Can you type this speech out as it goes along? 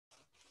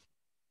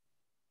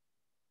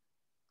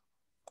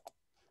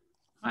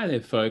Hi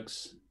there,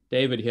 folks.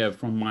 David here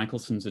from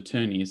Michalsons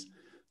Attorneys.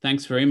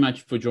 Thanks very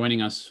much for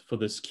joining us for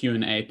this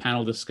Q&A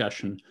panel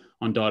discussion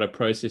on data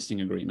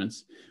processing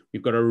agreements.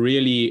 We've got a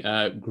really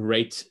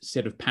great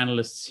set of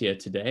panelists here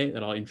today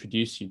that I'll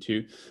introduce you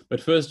to.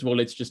 But first of all,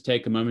 let's just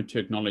take a moment to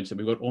acknowledge that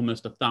we've got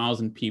almost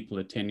 1,000 people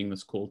attending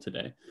this call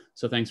today.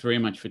 So thanks very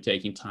much for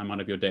taking time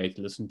out of your day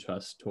to listen to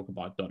us talk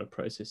about data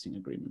processing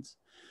agreements.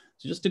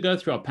 So just to go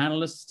through our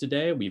panelists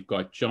today, we've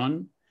got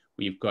John,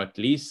 we've got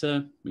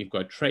Lisa, we've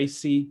got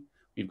Tracy,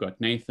 we've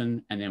got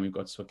Nathan, and then we've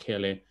got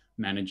Swakele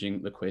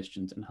managing the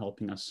questions and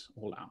helping us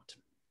all out.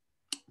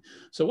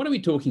 So what are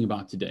we talking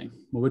about today?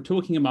 Well, we're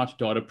talking about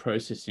data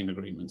processing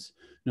agreements,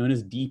 known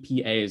as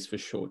DPAs for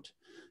short.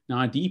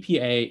 Now, a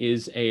DPA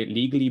is a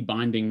legally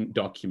binding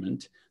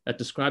document that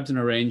describes an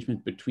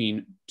arrangement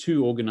between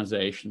two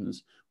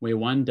organizations where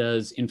one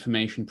does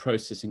information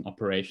processing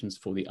operations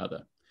for the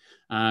other.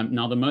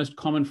 Now, the most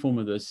common form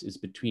of this is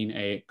between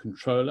a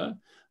controller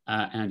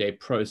and a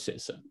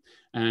processor.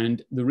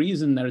 And the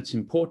reason that it's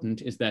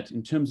important is that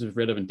in terms of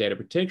relevant data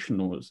protection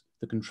laws,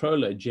 the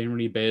controller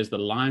generally bears the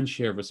lion's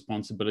share of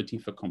responsibility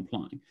for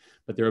complying,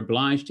 but they're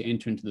obliged to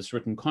enter into this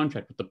written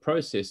contract with the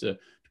processor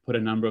to put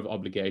a number of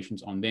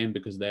obligations on them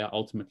because they are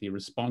ultimately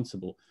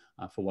responsible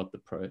for what the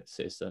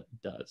processor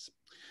does.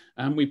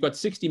 We've got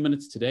 60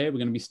 minutes today. We're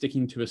going to be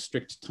sticking to a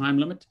strict time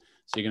limit.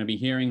 So you're going to be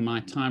hearing my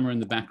timer in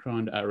the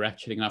background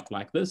ratcheting up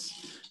like this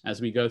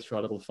as we go through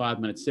our little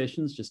 5-minute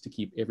sessions just to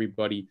keep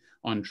everybody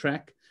on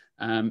track.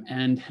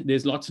 And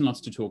there's lots and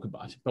lots to talk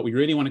about, but we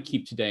really want to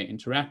keep today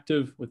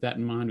interactive. With that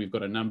in mind, we've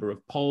got a number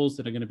of polls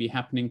that are going to be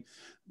happening,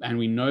 and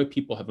we know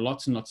people have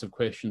lots and lots of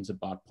questions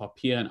about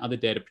POPIA and other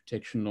data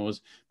protection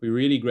laws. We're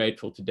really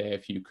grateful today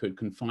if you could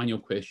confine your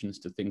questions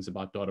to things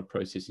about data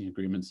processing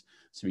agreements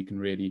so we can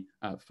really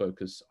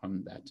focus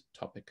on that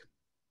topic.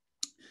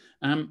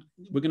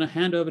 We're going to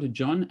hand over to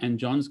John, and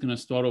John's going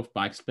to start off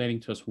by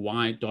explaining to us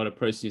why data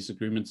processing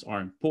agreements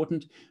are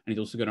important, and he's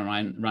also going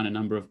to run a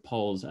number of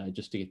polls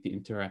just to get the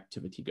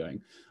interactivity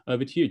going.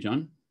 Over to you,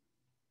 John.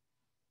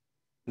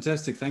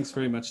 Fantastic. Thanks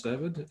very much,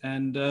 David.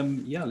 And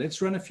yeah,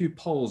 let's run a few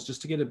polls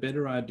just to get a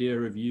better idea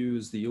of you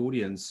as the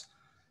audience.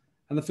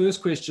 And the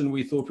first question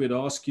we thought we'd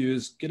ask you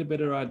is get a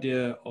better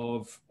idea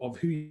of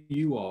who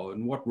you are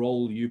and what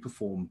role you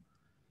perform.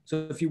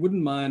 So if you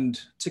wouldn't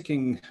mind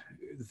ticking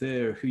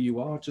there who you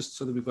are, just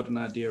so that we've got an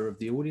idea of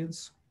the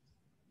audience.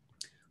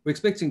 We're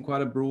expecting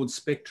quite a broad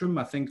spectrum.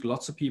 I think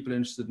lots of people are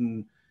interested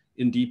in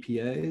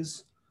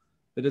DPAs,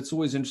 but it's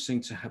always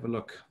interesting to have a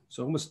look.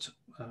 So almost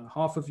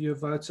half of you have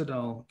voted.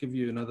 I'll give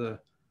you another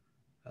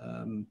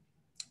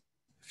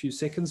few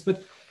seconds,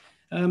 but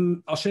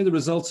I'll share the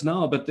results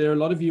now, but there are a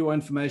lot of you are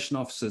information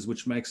officers,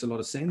 which makes a lot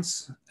of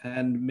sense.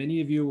 And many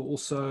of you are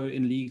also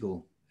in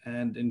legal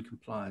and in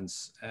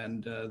compliance,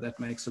 and that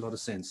makes a lot of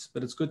sense.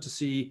 But it's good to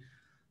see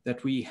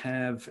that we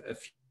have a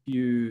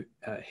few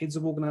heads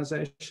of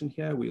organization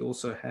here. We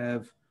also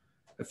have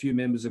a few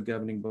members of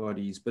governing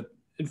bodies, but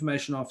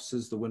information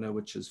officers, the winner,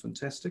 which is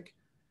fantastic.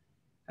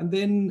 And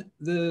then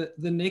the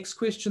next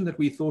question that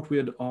we thought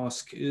we'd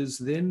ask is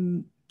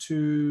then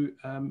to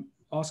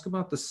ask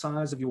about the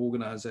size of your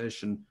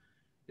organization.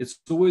 It's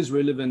always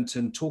relevant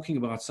in talking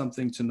about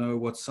something to know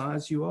what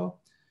size you are.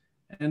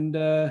 And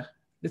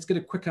let's get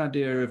a quick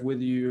idea of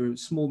whether you're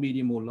small,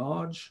 medium, or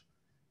large.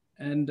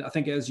 And I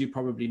think, as you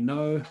probably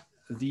know,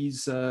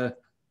 these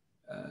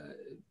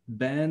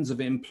bands of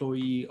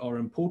employee are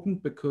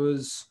important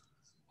because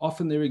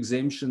often there are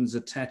exemptions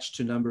attached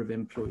to number of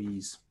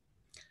employees.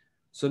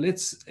 So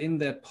let's end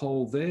that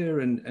poll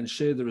there and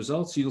share the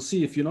results. So you'll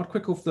see if you're not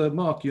quick off the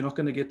mark, you're not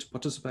going to get to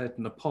participate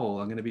in a poll.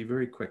 I'm going to be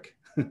very quick.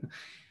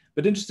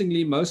 But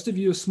interestingly, most of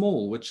you are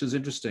small, which is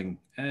interesting.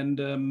 And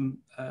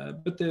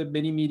but there are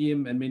many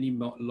medium and many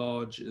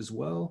large as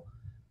well.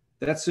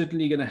 That's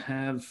certainly going to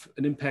have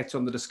an impact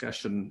on the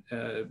discussion.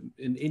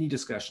 In any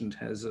discussion, it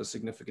has a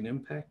significant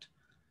impact.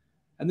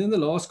 And then the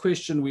last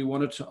question we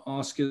wanted to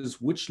ask is,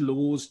 which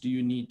laws do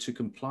you need to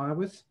comply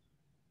with?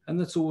 And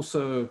that's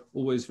also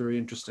always very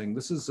interesting.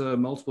 This is a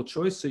multiple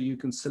choice, so you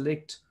can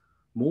select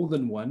more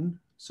than one.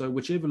 So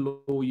whichever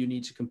law you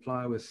need to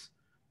comply with,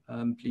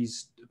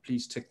 please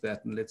tick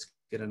that and let's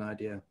get an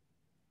idea.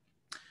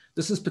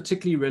 This is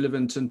particularly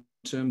relevant in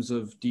terms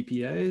of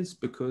DPAs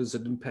because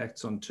it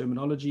impacts on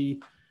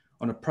terminology,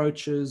 on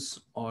approaches,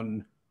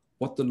 on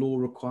what the law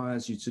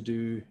requires you to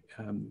do.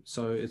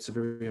 So it's a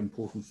very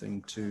important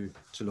thing to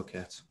look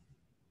at.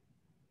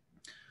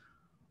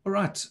 All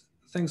right,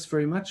 thanks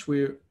very much.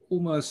 We're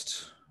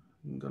almost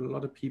got a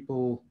lot of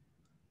people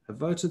have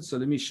voted. So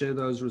let me share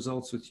those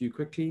results with you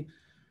quickly.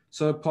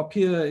 So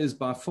POPIA is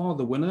by far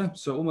the winner.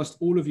 So almost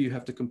all of you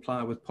have to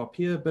comply with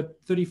POPIA,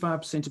 but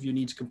 35% of you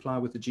need to comply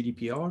with the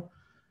GDPR.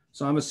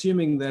 So I'm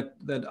assuming that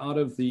out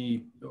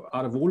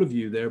of all of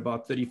you, there are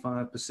about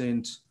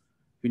 35%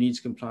 who need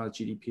to comply with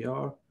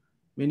GDPR.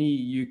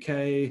 Many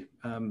UK,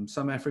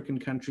 some African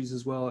countries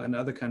as well, and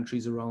other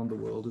countries around the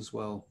world as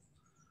well.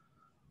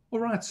 All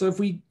right, so if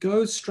we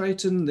go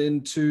straight in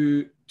then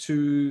to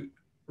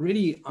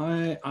really,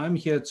 I'm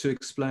here to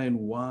explain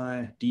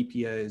why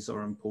DPAs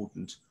are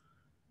important.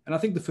 And And I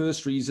think the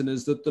first reason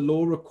is that the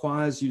law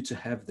requires you to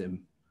have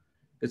them.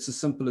 It's as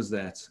simple as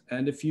that.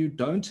 And if you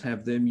don't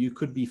have them, you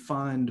could be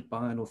fined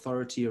by an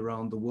authority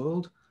around the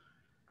world.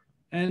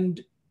 And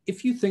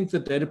if you think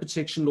that data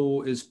protection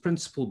law is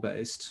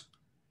principle-based,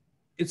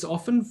 it's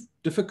often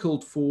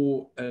difficult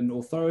for an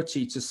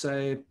authority to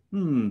say,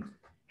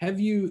 have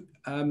you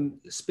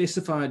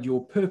specified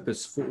your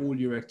purpose for all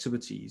your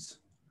activities?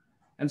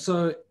 And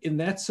so in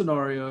that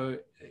scenario,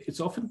 it's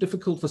often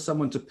difficult for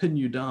someone to pin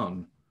you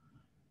down.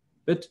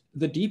 But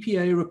the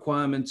DPA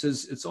requirement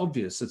is, it's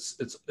obvious,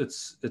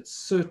 it's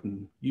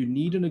certain. You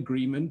need an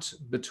agreement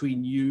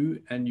between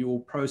you and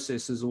your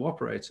processors or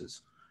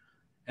operators.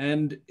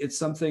 And it's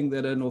something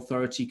that an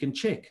authority can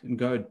check and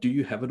go, do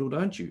you have it or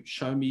don't you?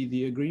 Show me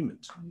the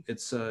agreement.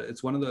 It's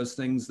one of those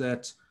things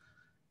that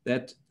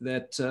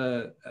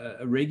a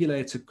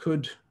regulator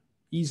could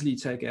easily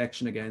take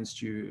action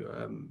against you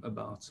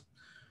about.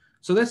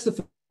 So that's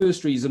the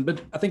first reason.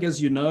 But I think,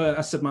 as you know,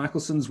 us at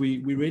Michalsons, we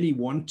really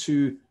want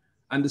to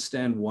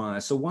understand why.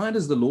 So why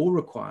does the law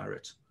require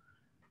it?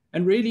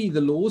 And really,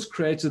 the laws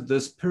created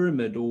this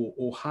pyramid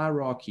or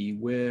hierarchy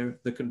where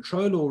the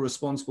controller or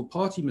responsible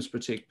party must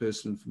protect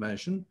personal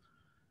information,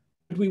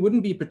 but we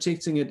wouldn't be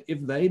protecting it if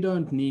they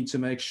don't need to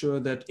make sure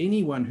that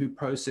anyone who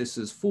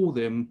processes for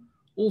them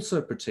also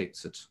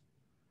protects it.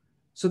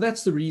 So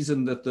that's the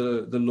reason that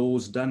the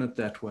law's done it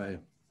that way.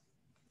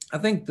 I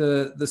think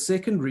the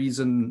second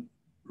reason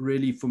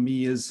really for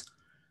me is,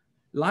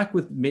 like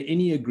with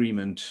any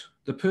agreement,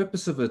 the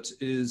purpose of it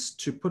is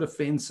to put a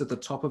fence at the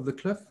top of the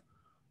cliff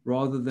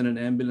rather than an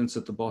ambulance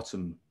at the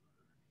bottom.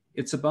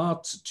 It's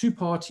about two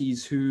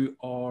parties who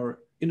are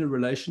in a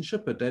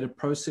relationship, a data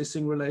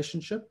processing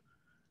relationship,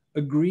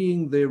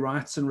 agreeing their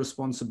rights and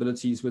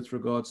responsibilities with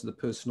regard to the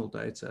personal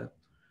data.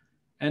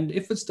 And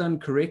if it's done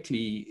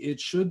correctly, it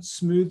should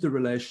smooth the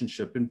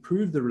relationship,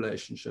 improve the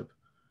relationship,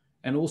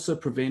 and also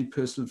prevent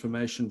personal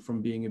information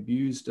from being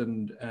abused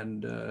and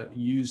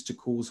used to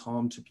cause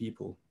harm to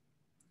people.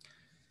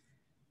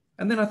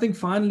 And then I think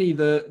finally,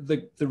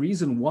 the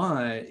reason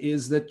why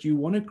is that you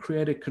want to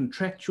create a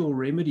contractual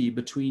remedy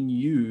between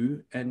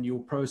you and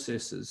your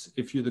processors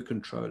if you're the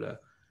controller.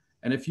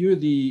 And if you're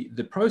the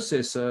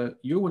processor,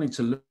 you're wanting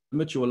to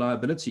limit your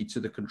liability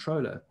to the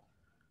controller.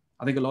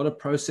 I think a lot of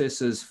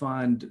processors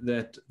find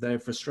that they're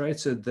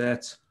frustrated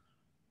that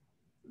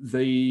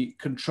the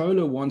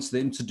controller wants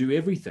them to do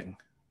everything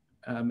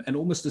and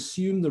almost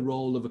assume the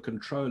role of a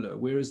controller,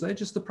 whereas they're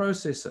just the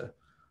processor.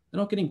 They're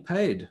not getting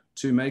paid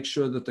to make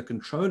sure that the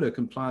controller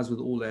complies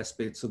with all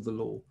aspects of the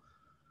law.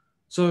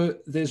 So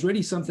there's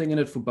really something in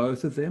it for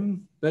both of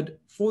them. But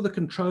for the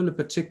controller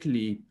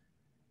particularly,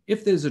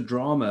 if there's a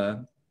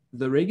drama,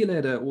 the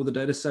regulator or the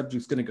data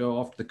subject is going to go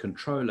after the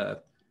controller,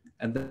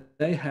 and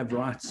they have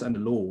rights under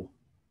law.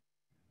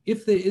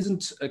 If there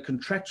isn't a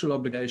contractual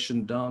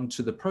obligation down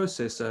to the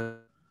processor,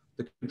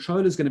 the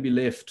controller is going to be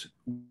left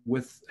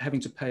with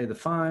having to pay the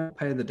fine,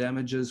 pay the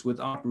damages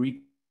without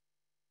recourse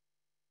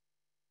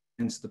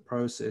against the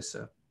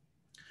processor.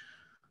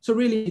 So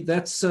really,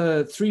 that's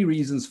three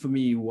reasons for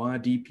me why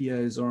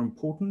DPAs are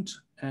important.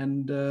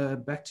 And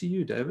back to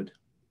you, David.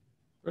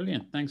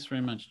 Brilliant. Thanks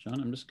very much, John.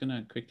 I'm just going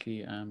to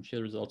quickly share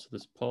the results of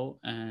this poll.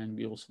 And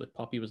we also, the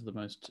Poppy was the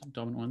most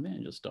dominant one there.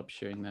 And just stop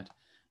sharing that.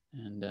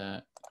 And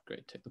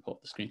great, take the poll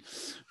off the screen.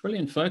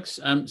 Brilliant, folks.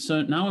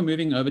 So now we're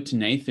moving over to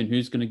Nathan,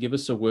 who's going to give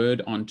us a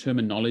word on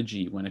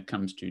terminology when it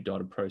comes to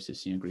data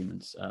processing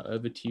agreements.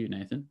 Over to you,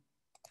 Nathan.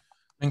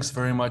 Thanks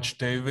very much,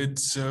 David.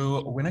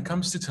 So when it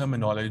comes to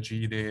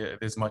terminology,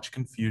 there's much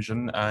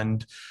confusion,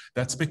 and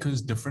that's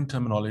because different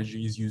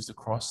terminology is used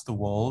across the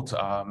world,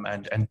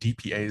 and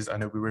DPAs, I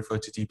know we refer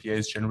to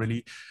DPAs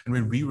generally, and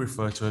when we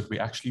refer to it, we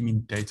actually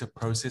mean data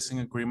processing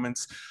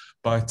agreements.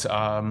 But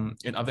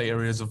in other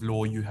areas of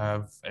law, you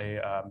have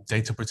a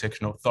data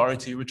protection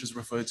authority, which is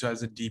referred to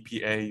as a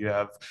DPA. You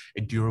have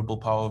a durable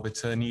power of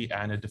attorney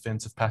and a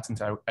defensive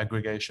patent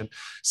aggregation.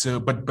 So,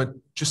 but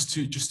just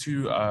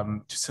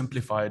to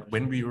simplify it,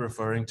 when we're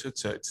referring to it,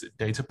 so it's a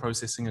data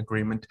processing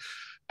agreement.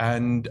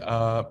 And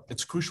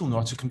it's crucial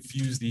not to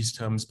confuse these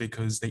terms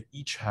because they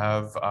each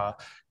have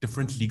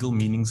different legal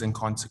meanings and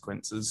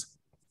consequences.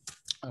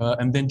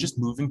 And then just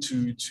moving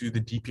to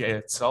the DPA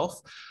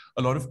itself,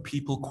 a lot of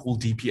people call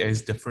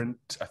DPAs different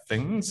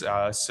things.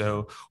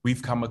 So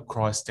we've come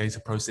across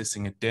data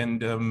processing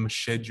addendum,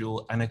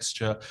 schedule,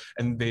 annexure,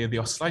 and there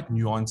are slight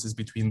nuances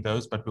between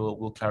those, but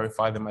we'll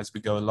clarify them as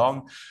we go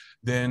along.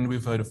 Then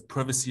we've heard of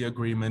privacy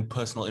agreement,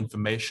 personal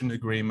information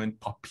agreement,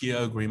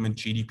 POPIA agreement,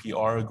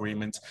 GDPR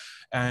agreement,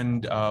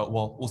 and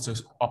also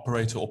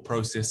operator or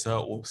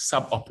processor or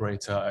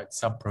sub-operator,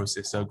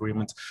 sub-processor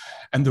agreement.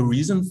 And the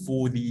reason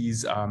for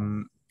these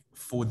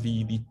for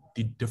the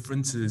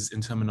differences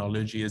in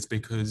terminology is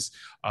because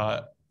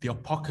there are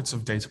pockets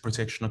of data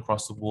protection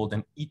across the world,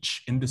 and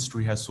each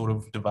industry has sort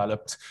of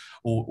developed,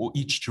 or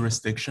each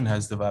jurisdiction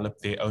has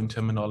developed their own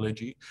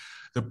terminology.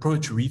 The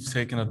approach we've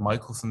taken at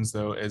Michalsons,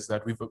 though, is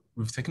that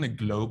we've taken a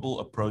global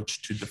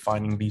approach to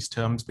defining these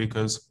terms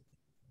because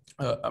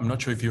I'm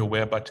not sure if you're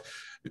aware, but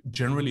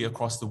generally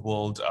across the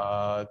world,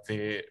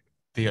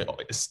 their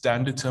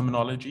standard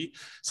terminology.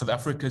 South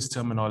Africa's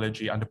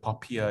terminology under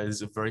POPIA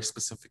is very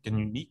specific and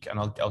unique, and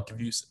I'll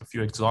give you a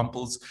few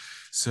examples.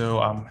 So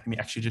let me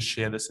actually just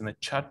share this in the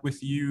chat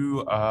with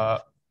you.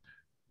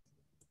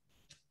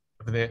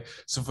 Over there.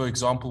 So for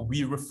example,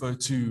 we refer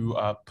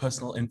to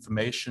personal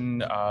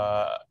information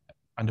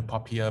under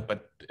POPIA,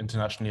 but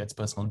internationally it's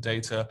personal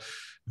data.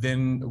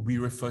 Then we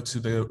refer to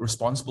the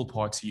responsible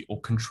party or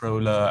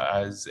controller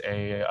as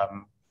a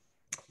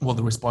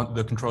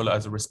the controller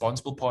as a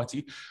responsible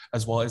party,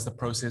 as well as the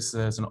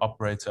processor as an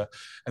operator.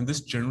 And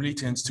this generally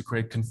tends to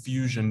create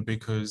confusion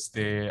because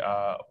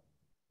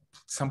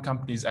some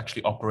companies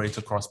actually operate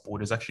across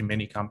borders, actually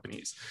many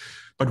companies.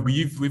 But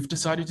we've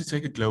decided to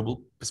take a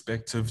global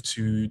perspective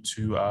to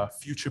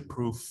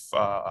future-proof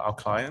our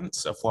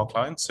clients, for our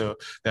clients, so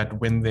that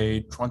when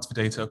they transfer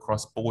data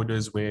across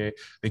borders, where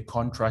their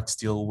contracts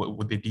deal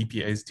with their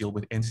DPAs deal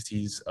with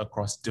entities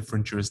across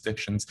different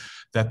jurisdictions,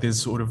 that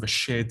there's sort of a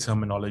shared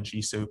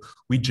terminology. So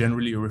we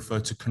generally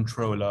refer to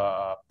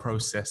controller,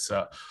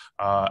 processor,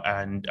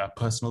 and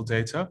personal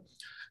data.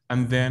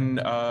 And then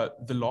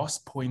the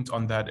last point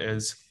on that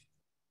is,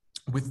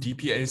 with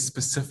DPAs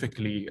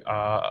specifically,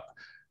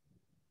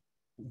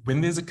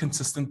 when there's a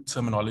consistent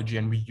terminology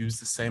and we use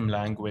the same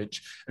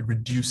language, it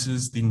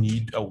reduces the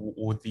need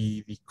or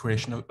the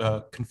creation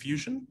of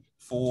confusion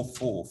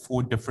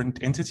for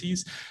different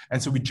entities.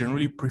 And so we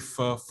generally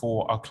prefer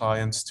for our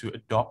clients to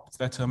adopt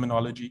that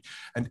terminology.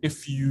 And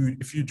if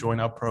you join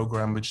our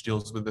program, which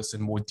deals with this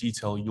in more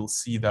detail, you'll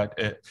see that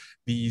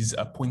these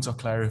points are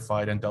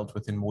clarified and dealt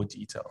with in more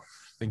detail.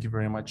 Thank you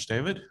very much,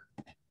 David.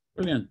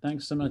 Brilliant.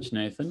 Thanks so much,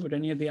 Nathan. Would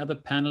any of the other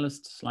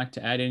panelists like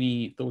to add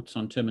any thoughts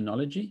on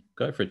terminology?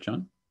 Go for it,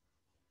 John.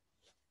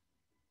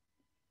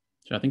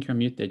 So I think you're on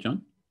mute there,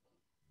 John.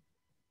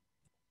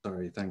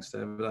 Sorry, thanks,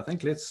 David. I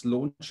think let's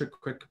launch a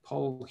quick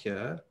poll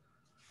here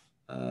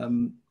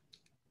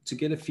to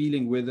get a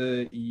feeling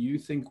whether you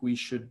think we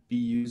should be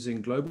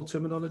using global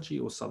terminology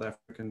or South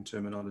African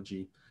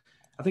terminology.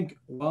 I think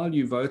while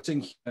you're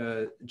voting,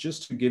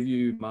 just to give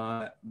you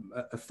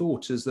a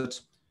thought is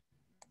that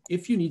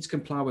if you need to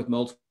comply with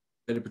multiple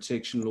data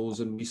protection laws,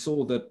 and we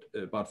saw that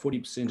about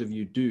 40% of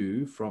you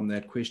do from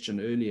that question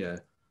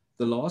earlier,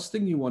 the last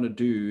thing you want to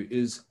do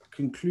is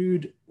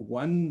conclude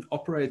one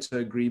operator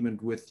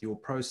agreement with your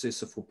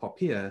processor for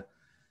POPIA,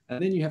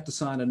 and then you have to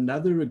sign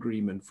another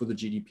agreement for the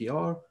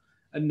GDPR,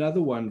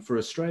 another one for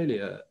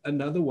Australia,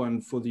 another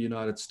one for the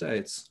United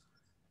States.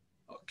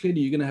 Clearly,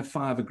 you're going to have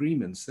 5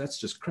 agreements. That's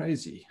just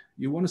crazy.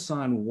 You want to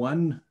sign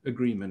one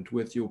agreement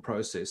with your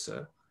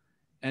processor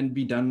and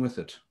be done with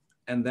it.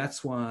 And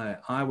that's why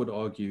I would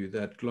argue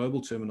that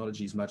global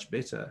terminology is much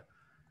better,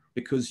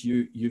 because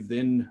you've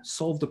then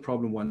solved the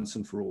problem once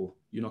and for all.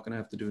 You're not going to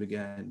have to do it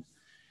again.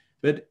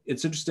 But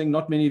it's interesting,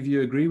 not many of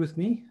you agree with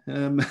me.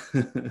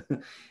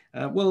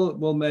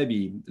 Well,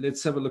 maybe.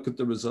 Let's have a look at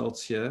the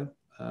results here.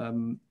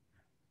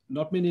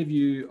 Not many of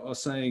you are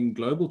saying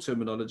global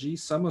terminology.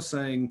 Some are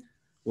saying,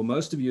 well,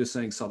 most of you are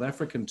saying South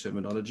African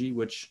terminology,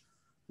 which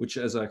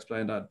as I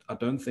explained, I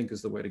don't think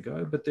is the way to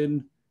go. But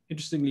then,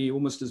 interestingly,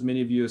 almost as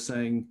many of you are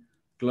saying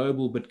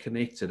global but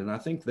connected. And I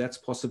think that's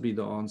possibly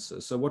the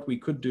answer. So what we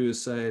could do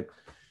is say,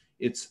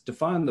 it's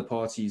define the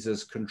parties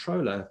as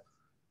controller,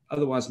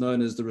 otherwise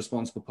known as the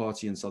responsible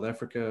party in South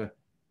Africa,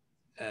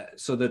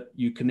 so that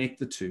you connect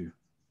the two,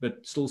 but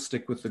still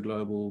stick with the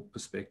global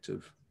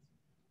perspective.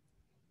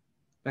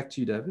 Back to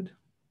you, David.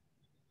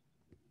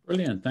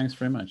 Brilliant. Thanks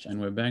very much.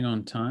 And we're bang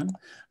on time.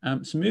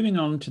 So moving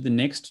on to the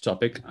next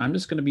topic, I'm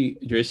just going to be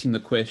addressing the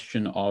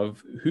question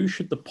of who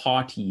should the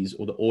parties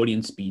or the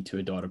audience be to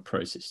a data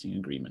processing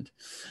agreement.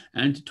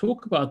 And to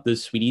talk about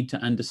this, we need to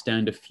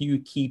understand a few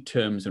key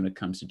terms when it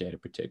comes to data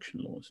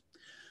protection laws.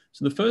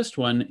 So the first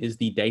one is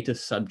the data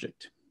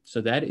subject. So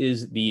that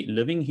is the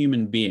living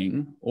human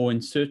being, or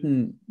in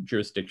certain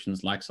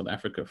jurisdictions like South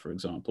Africa, for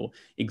example,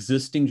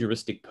 existing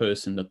juristic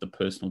person that the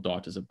personal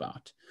data is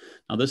about.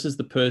 Now, this is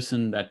the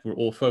person that we're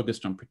all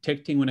focused on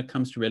protecting when it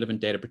comes to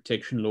relevant data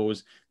protection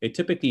laws. They're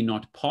typically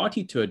not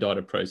party to a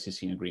data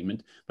processing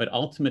agreement, but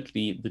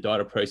ultimately the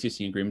data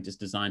processing agreement is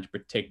designed to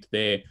protect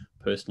their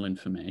personal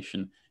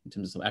information in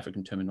terms of South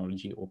African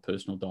terminology, or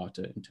personal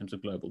data in terms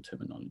of global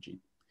terminology.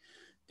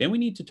 Then we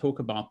need to talk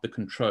about the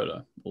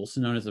controller,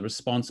 also known as the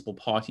responsible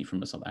party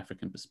from a South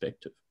African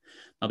perspective.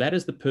 Now, that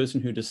is the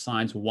person who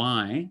decides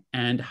why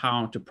and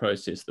how to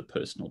process the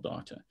personal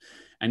data.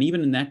 And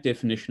even in that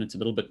definition, it's a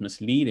little bit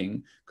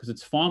misleading, because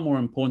it's far more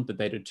important that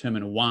they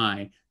determine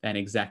why than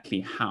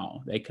exactly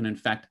how. They can, in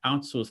fact,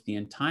 outsource the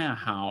entire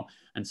how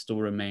and still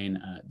remain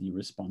the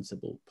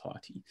responsible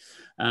party.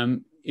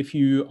 If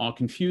you are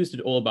confused at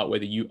all about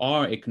whether you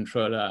are a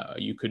controller,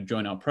 you could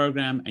join our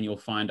program, and you'll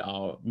find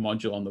our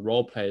module on the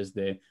role players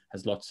there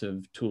has lots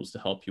of tools to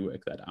help you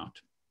work that out.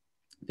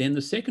 Then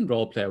the second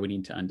role player we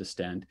need to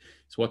understand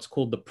is what's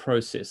called the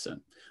processor,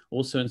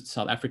 also in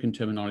South African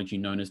terminology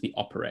known as the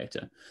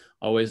operator.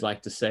 I always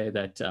like to say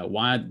that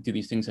why do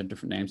these things have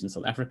different names in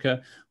South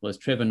Africa? Well, as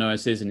Trevor Noah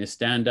says in his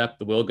stand-up,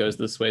 the world goes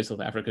this way, South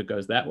Africa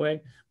goes that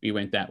way. We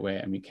went that way,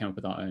 and we came up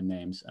with our own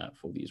names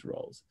for these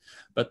roles.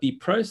 But the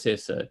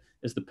processor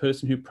is the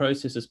person who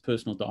processes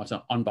personal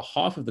data on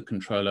behalf of the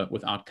controller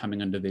without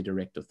coming under their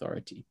direct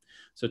authority.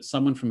 So it's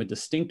someone from a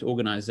distinct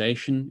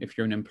organization. If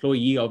you're an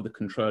employee of the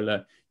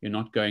controller, you're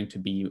not going to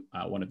be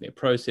one of their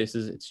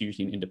processors. It's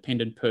usually an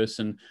independent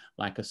person,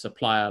 like a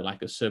supplier,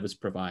 like a service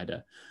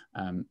provider.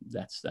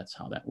 That's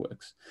how that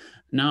works.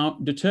 Now,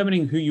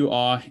 determining who you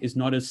are is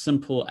not as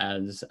simple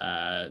as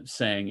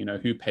saying,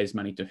 who pays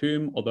money to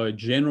whom, although a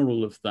general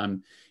rule of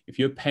thumb, if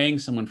you're paying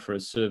someone for a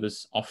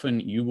service, often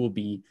you will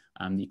be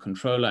the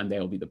controller and they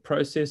will be the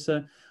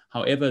processor.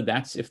 However,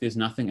 that's if there's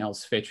nothing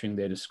else featuring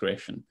their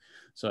discretion.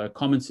 So a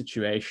common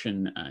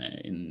situation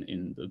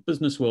in the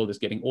business world is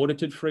getting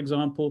audited, for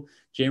example.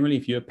 Generally,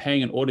 if you're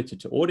paying an auditor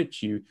to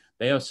audit you,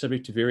 they are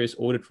subject to various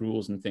audit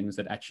rules and things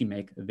that actually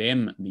make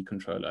them the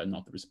controller and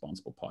not the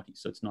responsible party.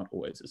 So it's not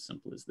always as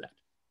simple as that.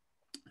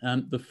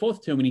 The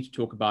fourth term we need to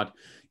talk about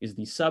is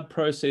the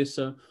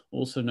sub-processor,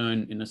 also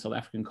known in the South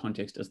African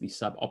context as the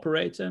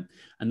sub-operator.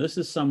 And this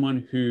is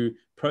someone who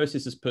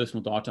processes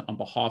personal data on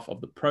behalf of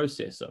the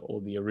processor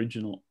or the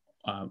original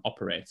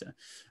operator.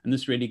 And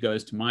this really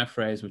goes to my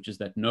phrase, which is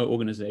that no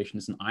organization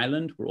is an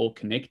island. We're all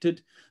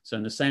connected. So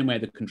in the same way,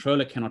 the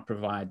controller cannot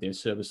provide their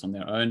service on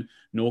their own,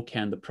 nor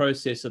can the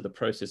processor. The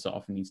processor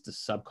often needs to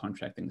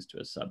subcontract things to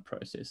a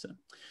sub-processor.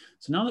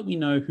 So now that we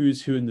know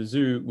who's who in the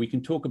zoo, we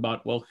can talk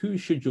about, well, who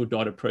should your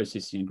data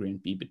processing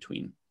agreement be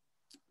between?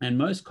 And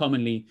most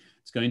commonly,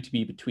 it's going to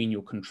be between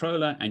your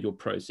controller and your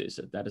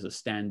processor. That is a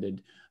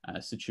standard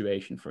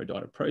situation for a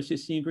data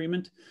processing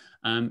agreement.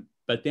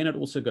 But then it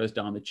also goes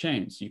down the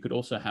chain. So you could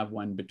also have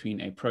one between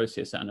a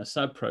processor and a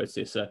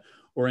sub-processor,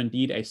 or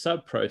indeed a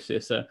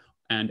sub-processor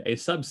and a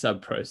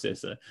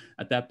sub-sub-processor.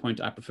 At that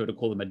point, I prefer to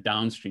call them a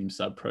downstream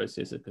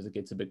sub-processor because it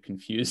gets a bit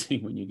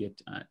confusing when you get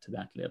to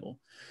that level.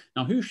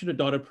 Now, who should a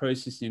data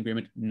processing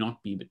agreement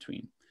not be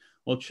between?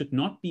 Well, it should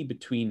not be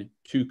between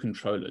two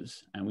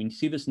controllers. And we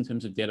see this in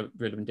terms of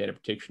relevant data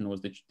protection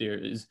laws, that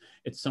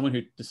it's someone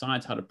who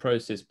decides how to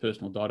process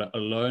personal data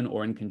alone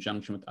or in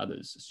conjunction with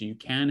others. So you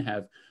can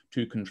have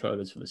two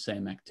controllers for the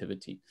same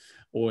activity,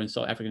 or in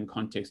South African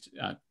context,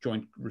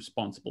 joint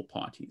responsible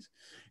parties.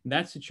 In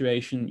that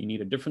situation, you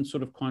need a different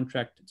sort of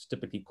contract. It's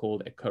typically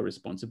called a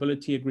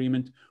co-responsibility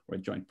agreement or a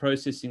joint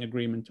processing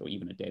agreement or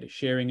even a data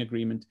sharing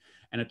agreement.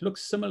 And it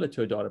looks similar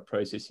to a data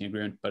processing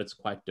agreement, but it's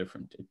quite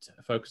different. It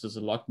focuses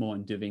a lot more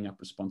on divvying up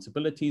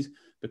responsibilities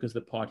because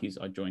the parties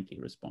are jointly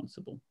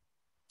responsible.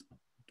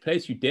 The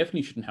place you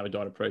definitely shouldn't have a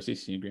data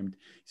processing agreement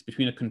is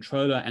between a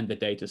controller and the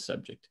data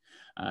subject.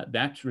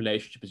 That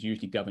relationship is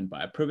usually governed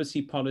by a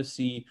privacy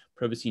policy,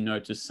 privacy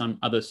notice, some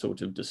other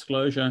sort of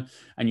disclosure.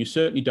 And you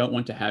certainly don't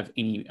want to have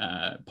any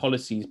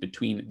policies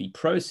between the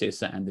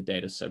processor and the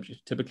data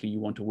subject. Typically, you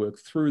want to work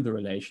through the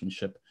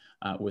relationship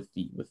with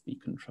the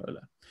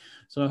controller.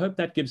 So I hope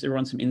that gives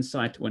everyone some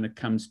insight when it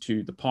comes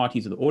to the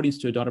parties or the audience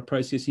to a data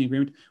processing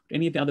agreement. Would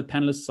any of the other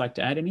panelists like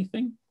to add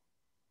anything?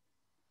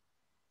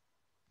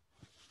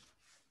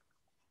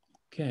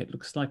 Okay, it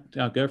looks like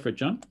I'll go for it,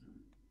 John.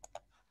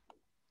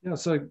 Yeah,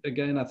 so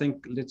again, I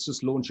think let's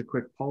just launch a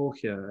quick poll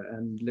here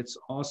and let's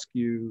ask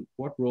you,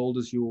 what role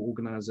does your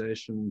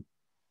organization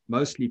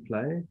mostly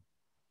play?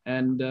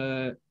 And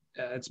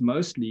it's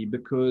mostly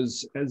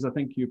because, as I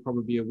think you're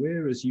probably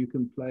aware, is you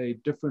can play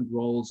different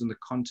roles in the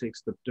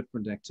context of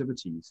different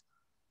activities.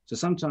 So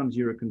sometimes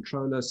you're a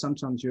controller,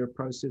 sometimes you're a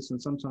processor,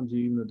 and sometimes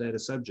you're even a data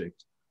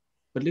subject.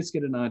 But let's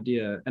get an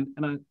idea. And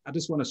I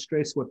just want to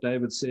stress what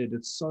David said.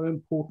 It's so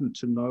important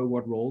to know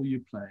what role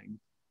you're playing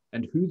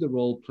and who the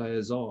role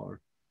players are.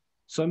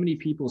 So many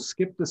people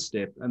skip the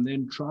step and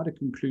then try to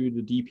conclude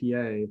a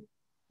DPA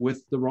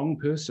with the wrong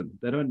person.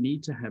 They don't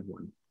need to have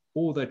one.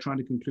 Or they're trying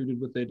to conclude it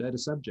with their data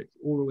subject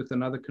or with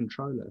another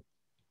controller.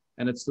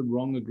 And it's the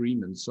wrong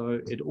agreement. So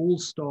it all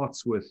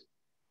starts with,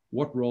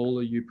 what role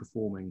are you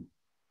performing?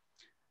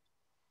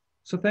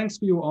 So thanks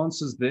for your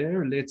answers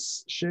there.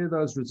 Let's share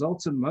those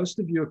results. And most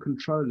of you are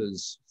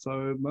controllers.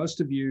 So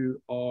most of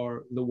you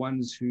are the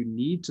ones who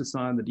need to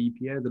sign the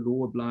DPA. The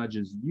law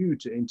obliges you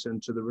to enter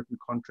into the written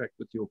contract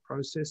with your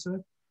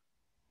processor.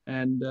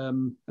 And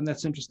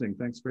that's interesting.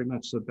 Thanks very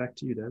much. So back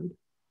to you, David.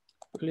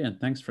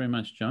 Brilliant. Thanks very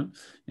much, John.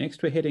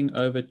 Next, we're heading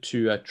over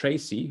to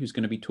Tracy, who's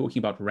going to be talking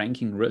about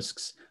ranking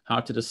risks,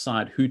 how to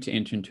decide who to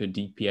enter into a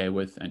DPA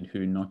with and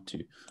who not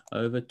to.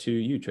 Over to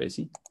you,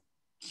 Tracy.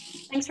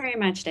 Thanks very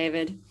much,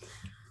 David.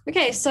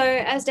 Okay, so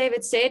as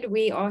David said,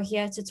 we are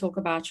here to talk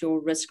about your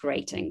risk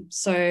rating.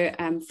 So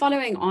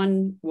following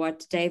on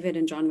what David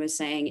and John were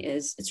saying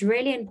is it's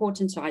really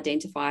important to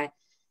identify,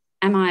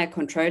 am I a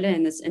controller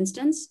in this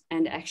instance?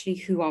 And actually,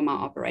 who are my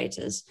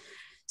operators?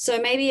 So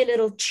maybe a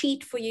little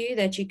cheat for you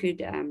that you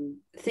could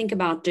think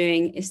about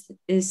doing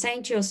is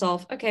saying to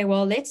yourself, okay,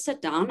 well, let's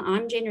sit down.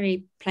 I'm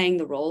generally playing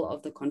the role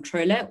of the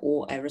controller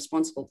or a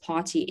responsible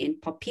party in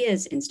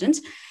Papier's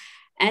instance,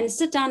 and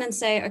sit down and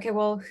say, okay,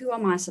 well, who are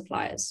my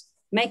suppliers?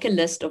 Make a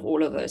list of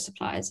all of those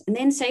suppliers, and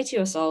then say to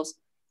yourselves,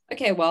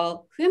 okay,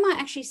 well, who am I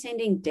actually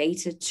sending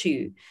data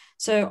to?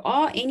 So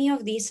are any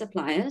of these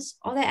suppliers,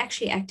 are they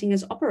actually acting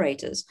as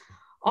operators?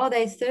 Are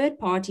they third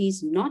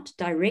parties not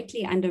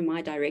directly under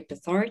my direct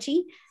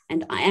authority?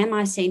 And am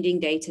I sending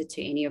data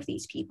to any of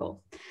these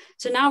people?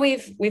 So now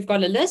we've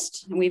got a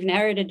list and we've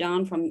narrowed it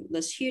down from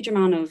this huge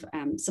amount of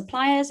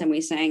suppliers, and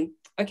we're saying,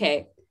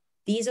 okay,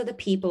 these are the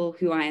people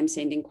who I am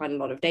sending quite a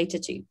lot of data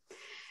to.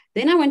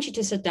 Then I want you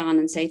to sit down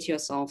and say to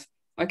yourself,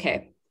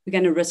 okay, we're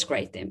going to risk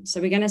rate them.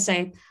 So we're going to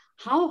say,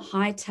 how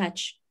high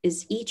touch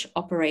is each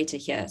operator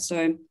here?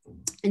 So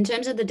in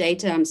terms of the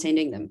data I'm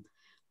sending them,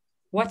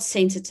 what's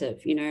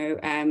sensitive?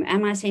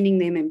 Am I sending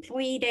them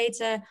employee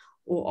data,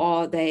 or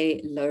are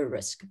they low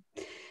risk?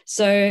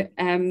 So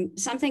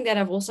something that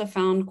I've also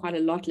found quite a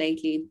lot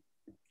lately,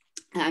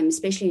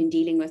 especially in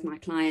dealing with my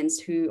clients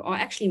who are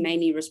actually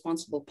mainly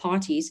responsible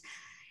parties,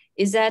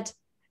 is that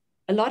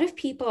a lot of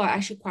people are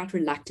actually quite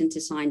reluctant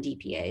to sign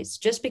DPAs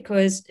just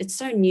because it's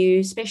so new,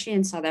 especially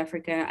in South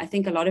Africa. I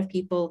think a lot of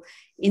people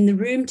in the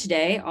room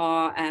today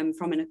are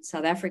from a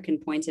South African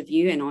point of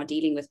view and are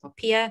dealing with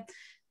POPIA.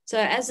 So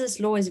as this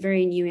law is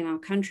very new in our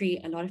country,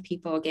 a lot of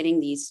people are getting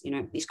these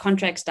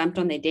contracts dumped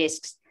on their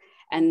desks,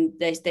 and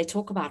they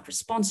talk about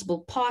responsible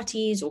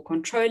parties or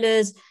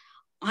controllers.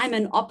 I'm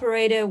an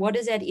operator. What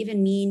does that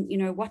even mean?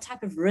 What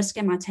type of risk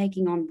am I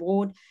taking on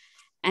board?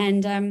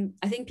 And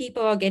I think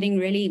people are getting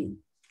really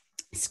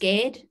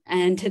scared,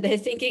 and they're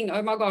thinking,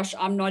 oh my gosh,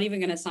 I'm not even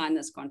going to sign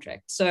this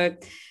contract. So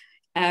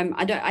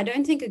I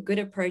don't think a good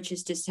approach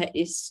is to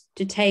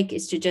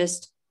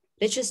just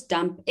let's just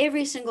dump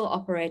every single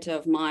operator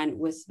of mine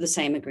with the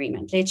same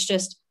agreement. Let's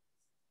just,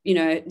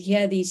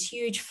 here are these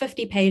huge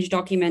 50-page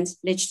documents.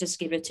 Let's just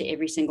give it to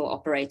every single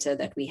operator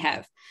that we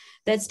have.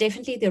 That's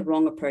definitely the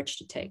wrong approach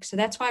to take. So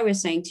that's why we're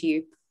saying to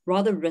you,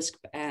 rather risk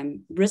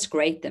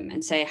rate them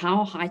and say,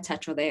 how high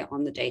touch are they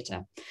on the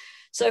data?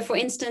 So for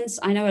instance,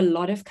 I know a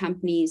lot of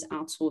companies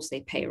outsource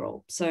their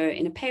payroll. So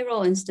in a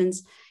payroll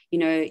instance,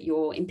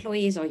 your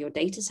employees are your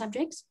data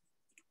subjects,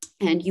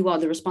 and you are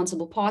the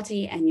responsible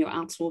party, and you're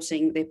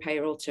outsourcing their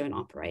payroll to an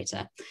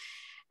operator.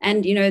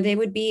 And, there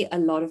would be a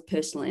lot of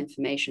personal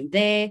information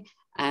there,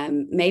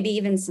 maybe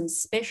even some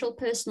special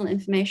personal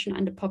information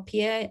under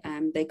POPIA.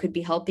 They could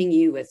be helping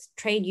you with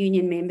trade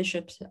union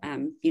memberships,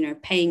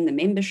 paying the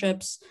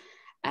memberships.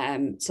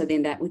 So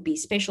then that would be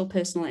special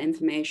personal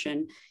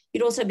information.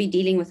 You'd also be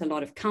dealing with a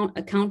lot of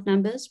account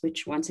numbers,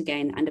 which once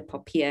again, under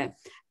POPIA,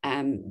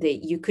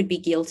 you could be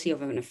guilty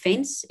of an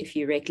offense if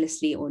you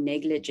recklessly or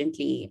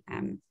negligently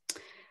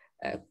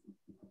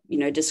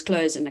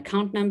disclose an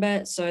account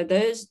number. So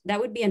that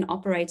would be an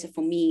operator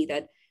for me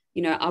that,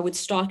 I would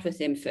start with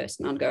them first,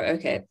 and I'd go,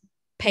 okay,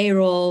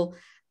 payroll,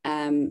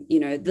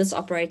 this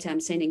operator,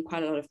 I'm sending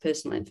quite a lot of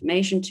personal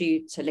information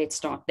to, so let's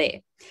start there.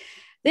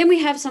 Then we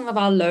have some of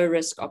our low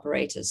risk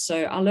operators.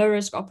 So our low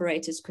risk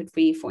operators could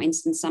be, for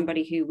instance,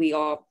 somebody who we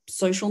are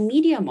social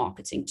media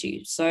marketing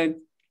to. So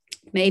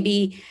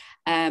maybe,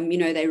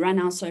 they run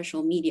our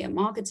social media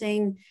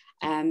marketing.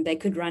 They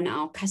could run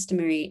our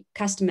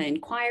customer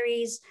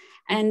inquiries,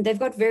 and they've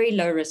got very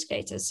low risk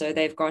data. So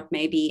they've got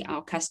maybe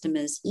our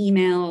customers'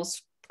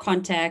 emails,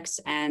 contacts,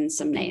 and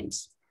some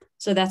names.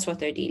 So that's what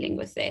they're dealing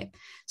with there.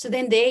 So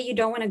then there, you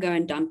don't want to go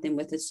and dump them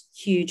with this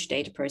huge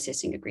data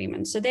processing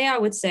agreement. So there I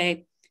would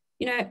say,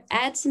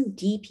 add some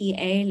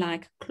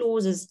DPA-like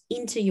clauses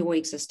into your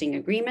existing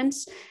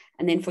agreements.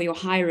 And then for your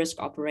high-risk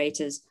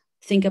operators,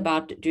 think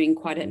about doing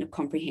quite a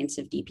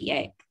comprehensive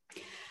DPA.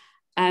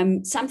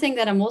 Something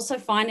that I'm also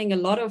finding a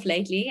lot of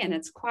lately, and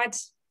it's quite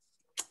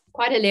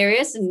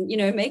hilarious and,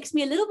 makes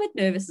me a little bit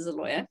nervous as a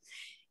lawyer,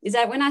 is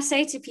that when I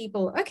say to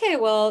people, okay,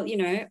 well,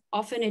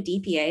 often a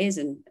DPA is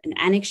an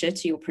annexure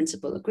to your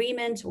principal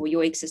agreement or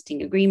your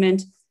existing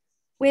agreement.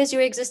 Where's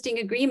your existing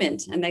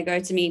agreement? And they go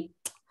to me,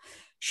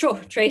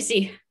 sure,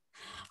 Tracy,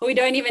 we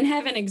don't even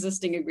have an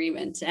existing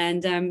agreement.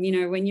 And,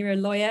 when you're a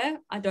lawyer,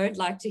 I don't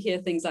like to hear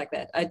things like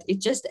that. It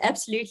just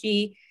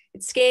absolutely,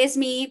 it scares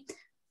me.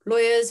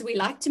 Lawyers, we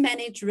like to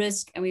manage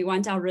risk, and we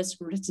want our risk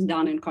written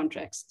down in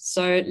contracts.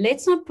 So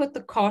let's not put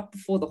the cart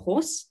before the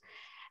horse.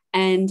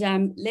 And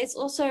let's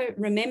also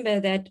remember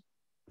that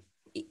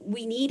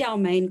we need our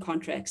main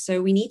contracts.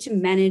 So we need to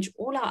manage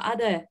all our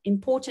other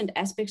important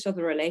aspects of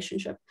the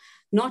relationship,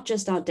 not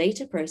just our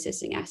data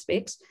processing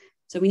aspects.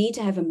 So we need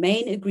to have a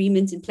main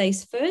agreement in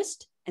place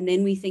first, and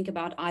then we think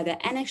about either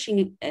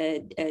annexing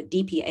a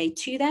DPA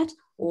to that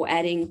or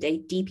adding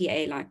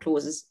DPA-like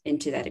clauses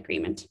into that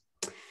agreement.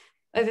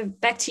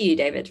 Back to you,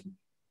 David.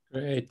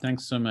 Great.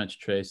 Thanks so much,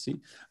 Tracy.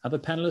 Other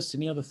panelists,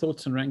 any other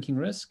thoughts on ranking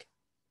risk?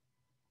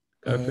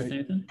 Go for it,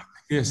 Nathan.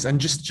 Yes,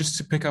 and just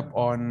to pick up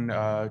on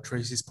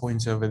Tracy's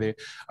point over there,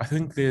 I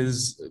think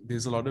there's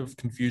a lot of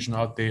confusion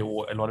out there,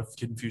 or a lot of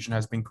confusion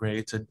has been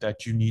created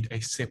that you need a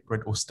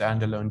separate or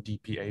standalone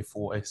DPA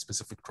for a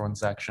specific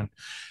transaction,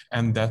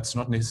 and that's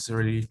not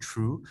necessarily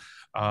true.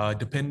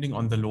 Depending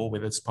on the law,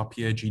 whether it's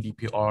POPIA,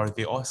 GDPR,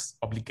 there are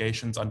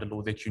obligations under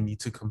law that you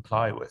need to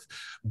comply with,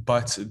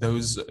 but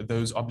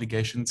those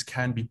obligations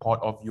can be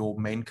part of your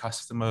main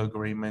customer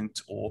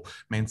agreement or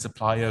main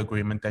supplier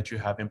agreement that you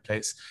have in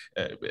place.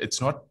 it's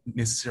not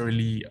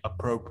necessarily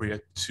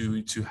appropriate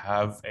to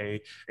have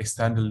a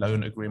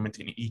standalone agreement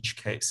in each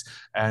case.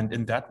 And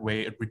in that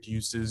way, it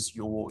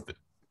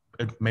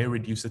may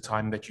reduce the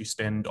time that you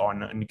spend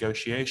on a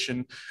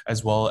negotiation,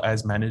 as well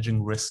as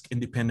managing risk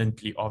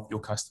independently of your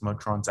customer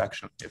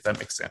transaction, if that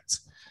makes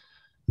sense.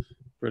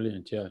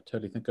 Brilliant. Yeah,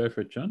 totally. Go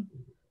for it, John.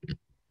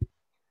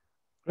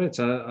 Great.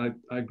 I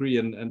agree.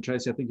 And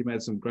Tracy, I think you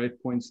made some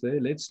great points there.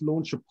 Let's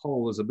launch a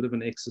poll as a bit of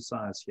an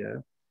exercise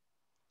here.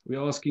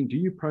 We're asking, do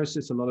you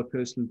process a lot of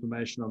personal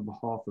information on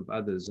behalf of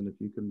others? And if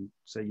you can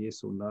say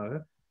yes or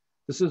no.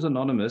 This is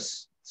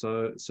anonymous,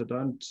 so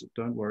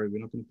don't worry.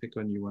 We're not going to pick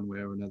on you one way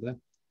or another.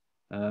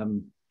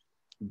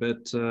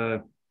 But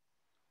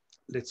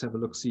let's have a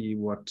look, see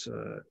what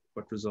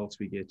results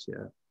we get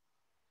here.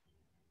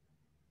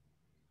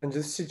 And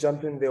just to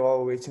jump in there while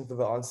we're waiting for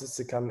the answers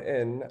to come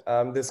in,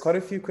 there's quite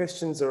a few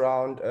questions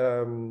around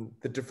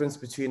the difference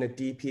between a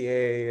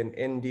DPA, an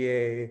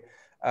NDA,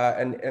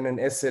 and an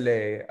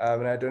SLA.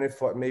 And I don't know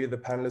if maybe the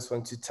panelists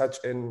want to touch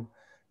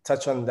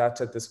on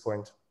that at this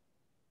point.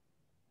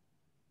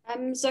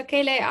 So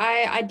Kele,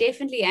 I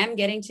definitely am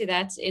getting to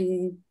that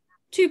in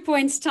 2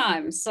 points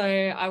time. So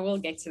I will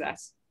get to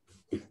that.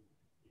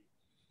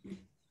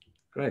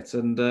 Great.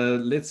 And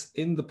let's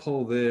end the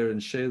poll there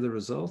and share the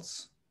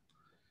results.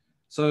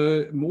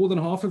 So more than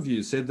half of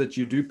you said that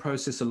you do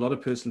process a lot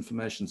of personal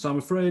information. So I'm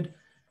afraid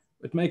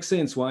it makes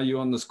sense why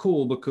you're on this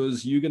call,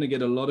 because you're going to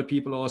get a lot of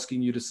people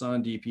asking you to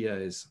sign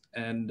DPAs,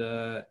 and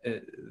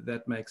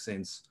that makes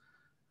sense.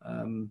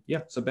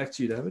 Yeah, so back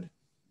to you, David.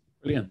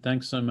 Brilliant.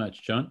 Thanks so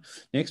much, John.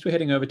 Next, we're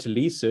heading over to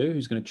Lisa,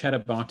 who's going to chat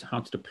about how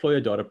to deploy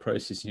a data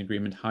processing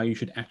agreement, how you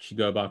should actually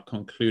go about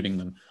concluding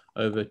them.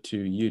 Over to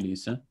you,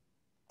 Lisa.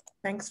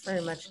 Thanks very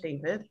much,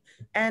 David.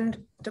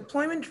 And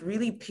deployment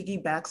really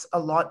piggybacks a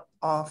lot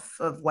off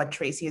of what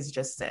Tracy has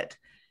just said.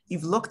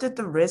 You've looked at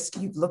the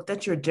risk, you've looked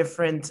at your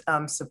different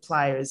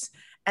suppliers,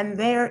 and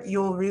there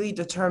you'll really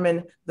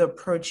determine the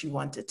approach you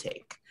want to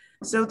take.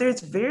 So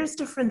there's various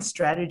different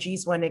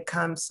strategies when it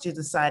comes to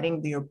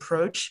deciding the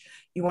approach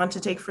you want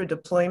to take for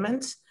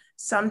deployment.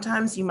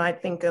 Sometimes you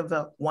might think of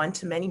a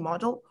one-to-many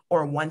model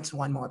or a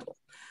one-to-one model.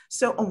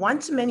 So a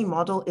one-to-many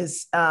model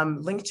is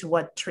linked to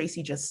what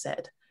Tracy just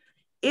said.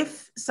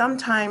 If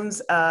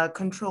sometimes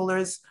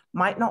controllers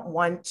might not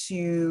want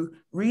to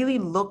really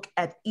look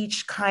at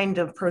each kind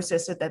of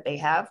processor that they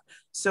have.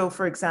 So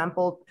for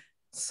example,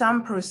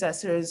 some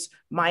processors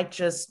might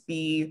just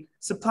be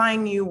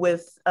supplying you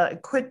with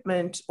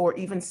equipment or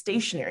even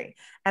stationery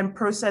and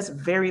process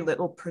very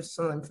little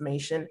personal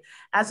information,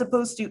 as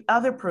opposed to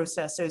other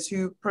processors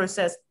who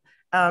process,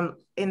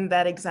 in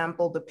that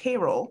example, the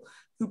payroll,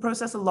 who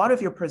process a lot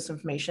of your personal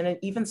information and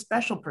even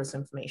special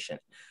personal information.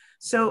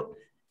 So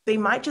they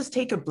might just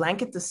take a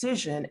blanket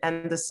decision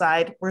and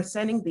decide we're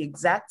sending the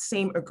exact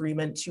same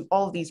agreement to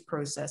all of these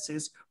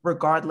processors,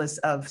 regardless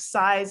of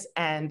size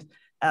and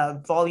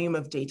volume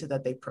of data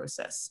that they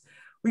process.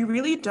 We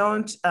really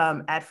don't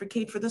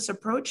advocate for this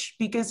approach,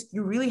 because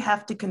you really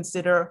have to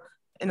consider,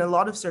 in a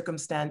lot of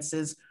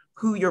circumstances,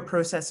 who your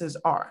processors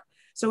are.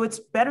 So it's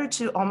better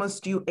to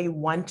almost do a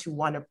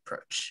one-to-one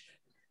approach.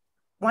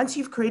 Once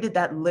you've created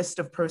that list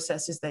of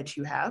processes that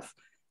you have,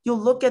 you'll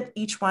look at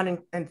each one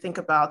and think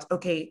about,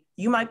 okay,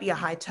 you might be a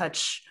high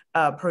touch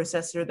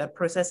processor that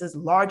processes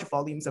large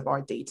volumes of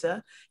our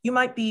data. You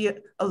might be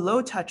a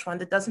low touch one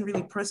that doesn't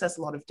really process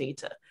a lot of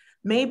data.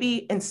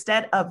 Maybe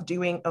instead of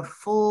doing a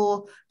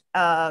full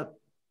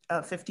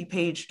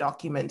 50-page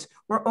document,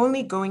 we're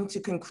only going to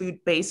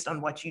conclude based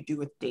on what you do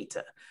with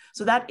data.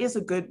 So that is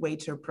a good way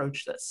to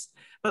approach this.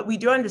 But we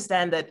do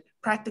understand that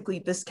practically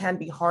this can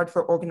be hard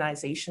for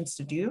organizations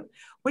to do,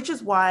 which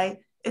is why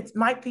it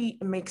might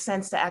make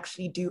sense to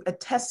actually do a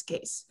test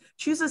case.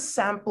 Choose a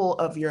sample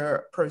of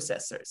your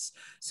processors.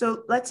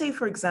 So let's say,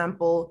 for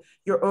example,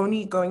 you're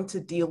only going to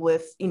deal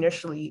with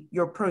initially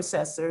your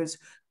processors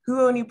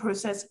who only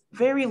process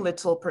very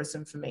little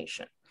personal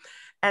information.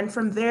 And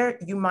from there,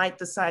 you might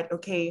decide,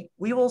 okay,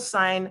 we will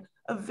sign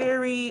a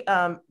very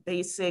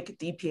basic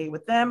DPA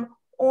with them,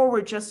 or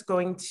we're just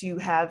going to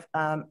have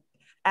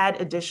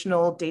add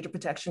additional data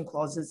protection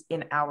clauses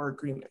in our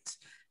agreement.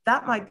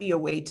 That might be a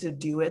way to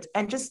do it,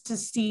 and just to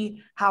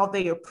see how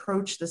they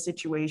approach the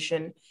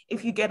situation.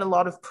 If you get a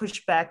lot of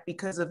pushback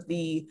because of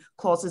the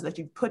clauses that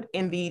you put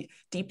in the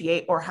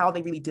DPA, or how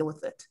they really deal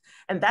with it.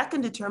 And that can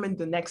determine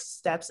the next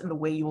steps and the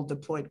way you will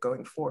deploy it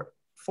going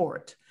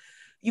forward.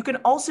 You can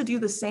also do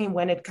the same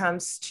when it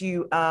comes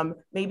to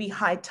maybe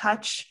high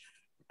touch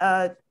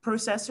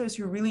processors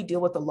who really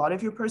deal with a lot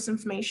of your personal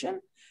information,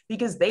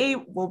 because they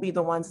will be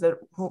the ones that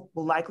will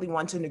likely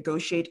want to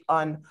negotiate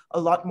on a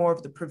lot more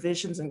of the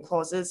provisions and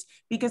clauses,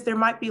 because there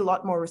might be a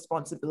lot more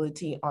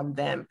responsibility on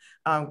them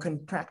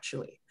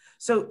contractually.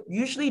 So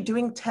usually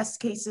doing test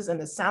cases and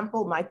a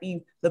sample might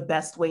be the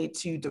best way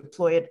to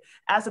deploy it,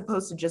 as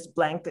opposed to just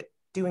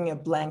doing a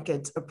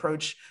blanket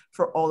approach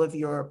for all of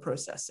your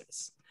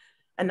processors.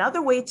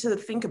 Another way to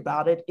think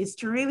about it is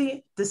to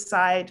really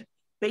decide,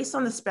 based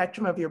on the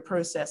spectrum of your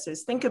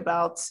processors, think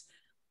about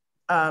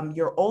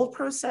your old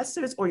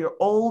processors or your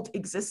old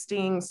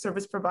existing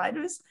service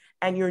providers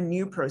and your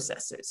new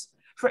processors.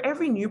 For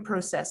every new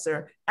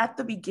processor at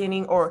the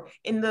beginning or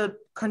in the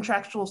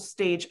contractual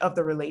stage of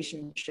the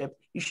relationship,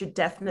 you should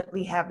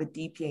definitely have a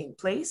DPA in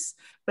place.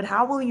 But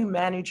how will you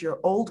manage your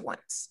old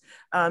ones?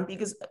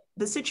 Because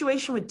the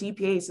situation with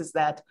DPAs is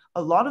that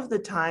a lot of the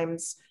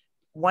times,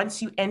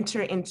 once you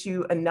enter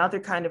into another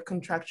kind of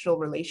contractual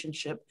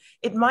relationship,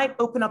 it might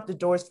open up the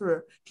doors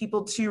for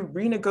people to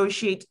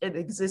renegotiate an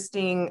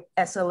existing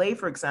SLA,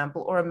 for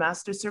example, or a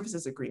master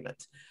services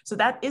agreement. So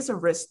that is a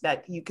risk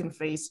that you can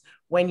face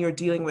when you're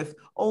dealing with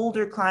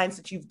older clients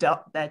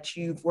that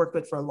you've worked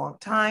with for a long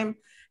time.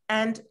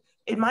 And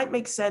it might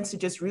make sense to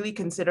just really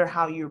consider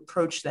how you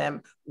approach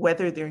them,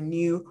 whether they're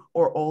new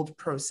or old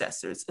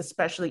processors,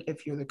 especially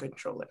if you're the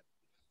controller.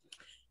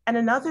 And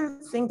another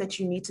thing that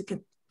you need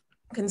to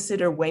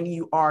consider when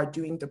you are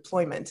doing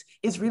deployment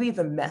is really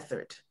the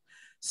method.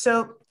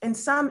 So in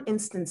some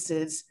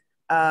instances,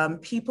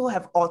 people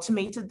have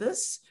automated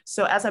this.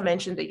 So as I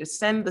mentioned, they just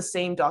send the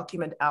same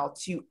document out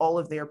to all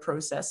of their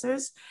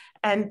processors,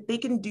 and they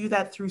can do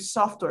that through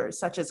software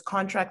such as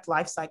contract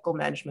lifecycle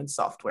management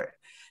software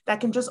that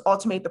can just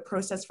automate the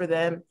process for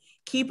them,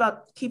 keep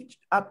up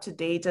to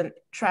date and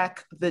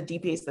track the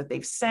DPAs that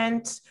they've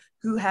sent,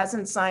 who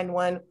hasn't signed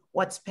one,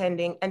 what's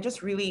pending, and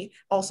just really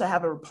also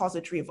have a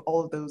repository of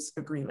all of those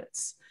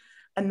agreements.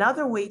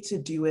 Another way to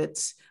do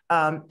it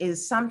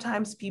is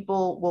sometimes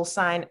people will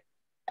sign,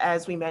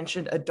 as we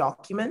mentioned, a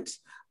document.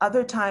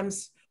 Other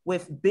times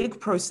with big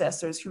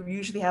processors who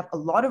usually have a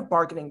lot of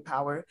bargaining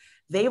power,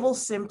 they will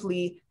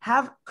simply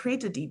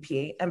create a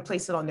DPA and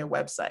place it on their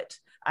website,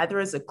 either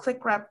as a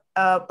click wrap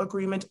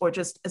agreement or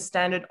just a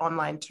standard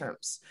online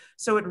terms.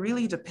 So it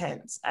really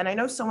depends. And I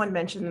know someone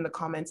mentioned in the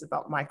comments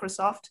about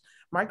Microsoft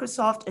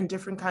and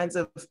different kinds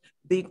of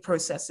big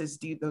processors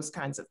do those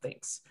kinds of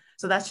things.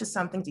 So that's just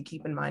something to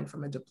keep in mind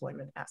from a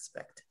deployment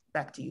aspect.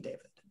 Back to you,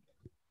 David.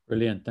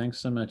 Brilliant. Thanks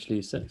so much,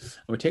 Lisa.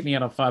 We're taking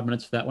out our 5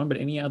 minutes for that one, but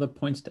any other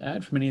points to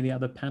add from any of the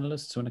other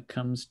panelists when it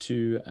comes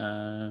to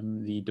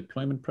the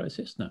deployment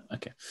process? No.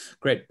 Okay,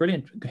 great.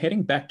 Brilliant.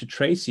 Heading back to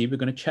Tracy, we're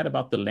going to chat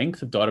about the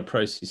length of data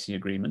processing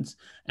agreements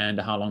and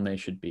how long they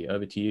should be.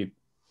 Over to you.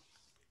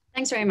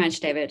 Thanks very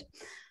much, David.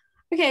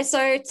 Okay,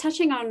 so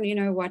touching on,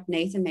 what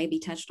Nathan maybe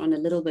touched on a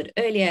little bit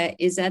earlier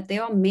is that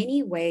there are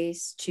many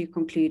ways to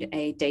conclude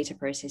a data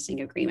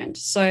processing agreement.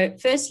 So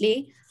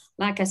firstly,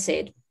 like I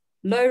said,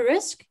 low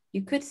risk,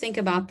 you could think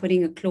about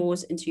putting a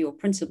clause into your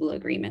principal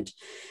agreement.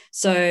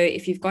 So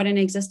if you've got an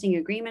existing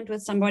agreement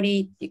with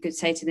somebody, you could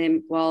say to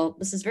them, well,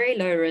 this is very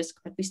low risk,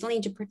 but we still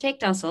need to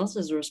protect ourselves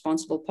as a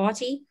responsible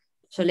party.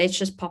 So let's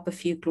just pop a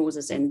few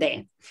clauses in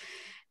there.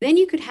 Then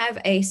you could have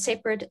a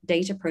separate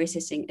data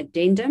processing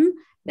addendum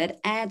that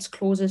adds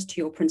clauses to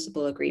your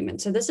principal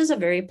agreement. So this is a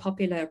very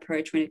popular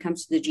approach when it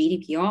comes to the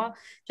GDPR,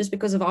 just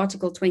because of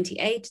Article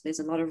 28, there's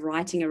a lot of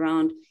writing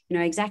around,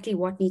 exactly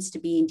what needs to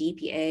be in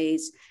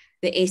DPAs,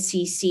 the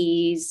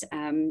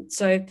SCCs.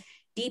 So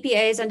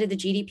DPAs under the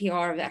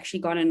GDPR have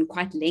actually gotten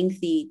quite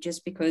lengthy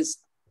just because,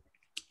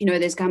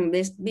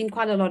 there's been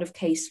quite a lot of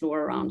case law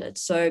around it.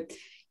 So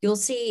you'll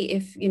see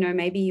if,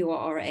 maybe you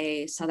are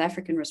a South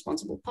African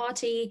responsible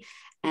party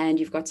and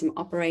you've got some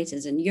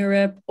operators in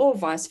Europe or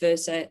vice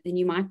versa, then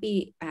you might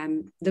be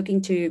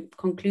looking to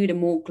conclude a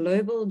more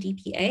global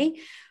DPA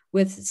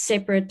with a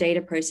separate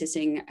data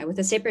processing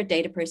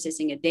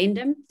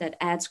addendum that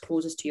adds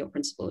clauses to your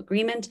principal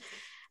agreement.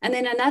 And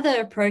then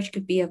another approach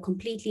could be a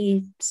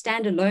completely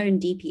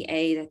standalone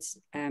DPA that's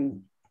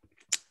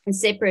a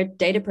separate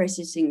data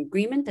processing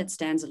agreement that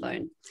stands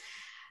alone.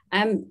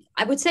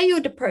 I would say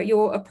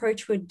your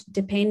approach would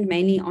depend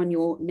mainly on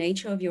your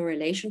nature of your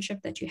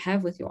relationship that you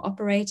have with your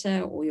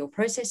operator or your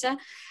processor,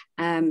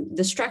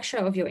 the structure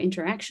of your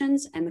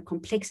interactions, and the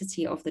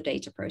complexity of the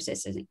data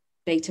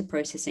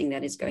processing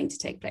that is going to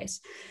take place.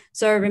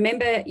 So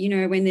remember,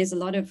 when there's a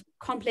lot of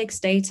complex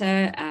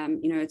data,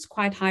 it's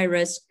quite high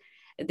risk,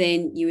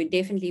 then you would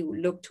definitely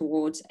look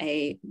towards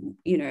a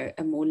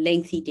more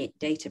lengthy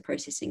data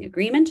processing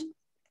agreement.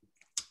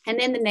 And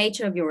then the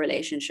nature of your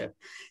relationship.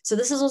 So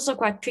this is also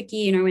quite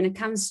tricky, when it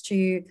comes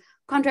to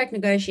contract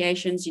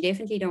negotiations, you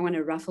definitely don't want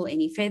to ruffle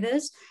any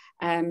feathers,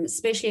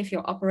 especially if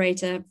your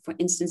operator, for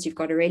instance, you've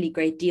got a really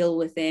great deal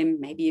with them,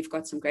 maybe you've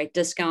got some great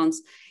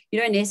discounts. You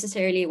don't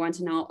necessarily want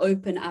to now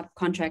open up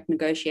contract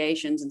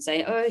negotiations and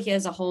say, oh,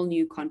 here's a whole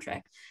new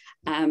contract.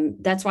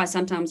 That's why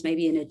sometimes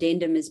maybe an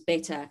addendum is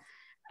better,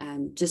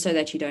 just so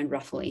that you don't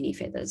ruffle any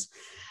feathers.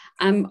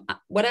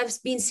 What I've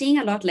been seeing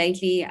a lot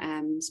lately,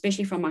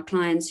 especially from my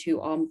clients who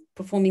are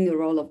performing the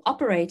role of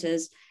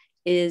operators,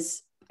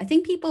 is I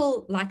think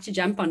people like to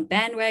jump on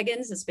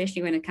bandwagons,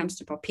 especially when it comes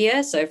to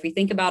POPIA. So if we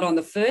think about on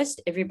the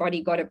first,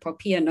 everybody got a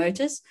POPIA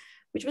notice,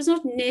 which was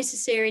not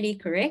necessarily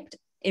correct.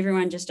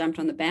 Everyone just jumped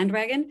on the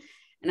bandwagon.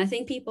 And I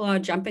think people are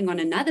jumping on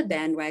another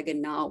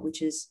bandwagon now,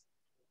 which is,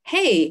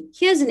 hey,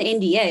 here's an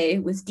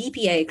NDA with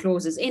DPA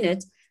clauses in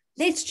it.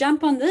 Let's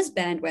jump on this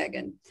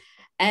bandwagon.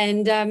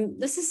 And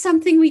this is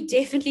something we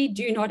definitely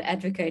do not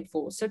advocate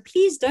for. So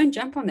please don't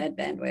jump on that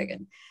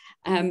bandwagon.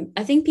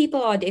 I think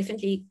people are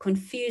definitely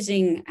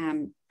confusing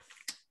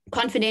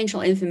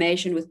confidential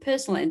information with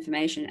personal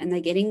information, and they're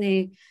getting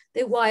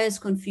their wires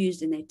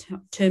confused and their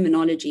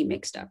terminology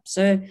mixed up.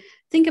 So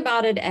think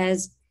about it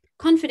as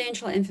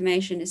confidential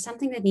information is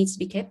something that needs to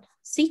be kept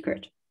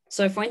secret.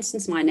 So for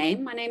instance, my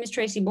name is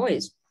Tracy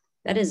Boys.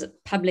 That is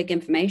public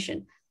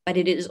information, but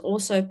it is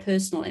also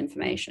personal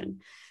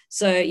information.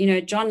 So, you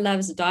know, John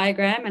loves a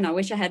diagram, and I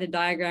wish I had a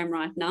diagram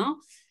right now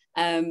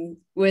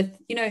with,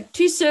 you know,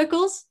 two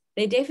circles.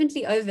 They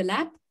definitely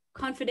overlap.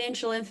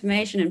 Confidential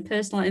information and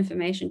personal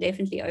information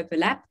definitely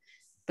overlap,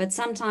 but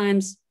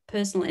sometimes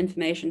personal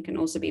information can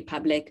also be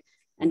public,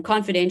 and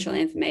confidential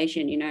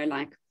information, you know,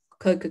 like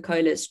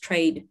Coca-Cola's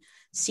trade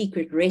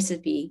secret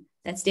recipe,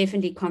 that's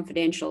definitely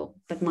confidential,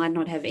 but might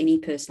not have any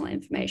personal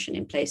information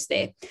in place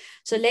there.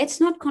 So let's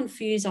not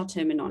confuse our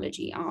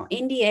terminology. Our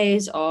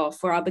NDAs are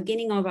for our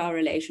beginning of our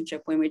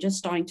relationship, when we're just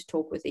starting to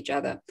talk with each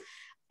other.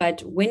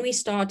 But when we're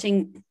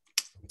starting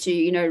to,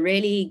 you know,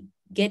 really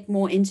get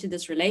more into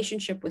this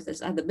relationship with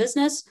this other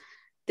business,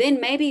 then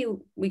maybe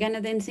we're going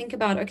to then think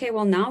about, okay,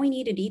 well, now we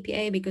need a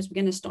DPA because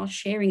we're going to start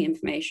sharing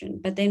information,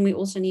 but then we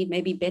also need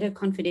maybe better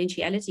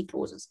confidentiality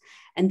clauses,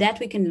 and that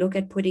we can look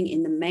at putting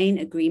in the main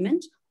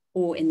agreement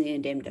or in the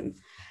addendum.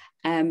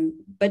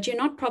 But you're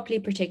not properly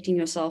protecting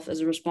yourself as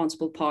a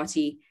responsible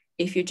party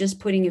if you're just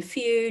putting a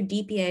few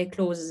DPA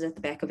clauses at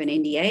the back of an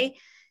NDA.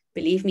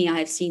 Believe me, I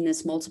have seen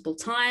this multiple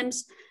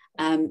times.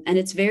 And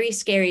it's very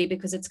scary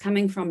because it's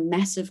coming from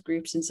massive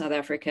groups in South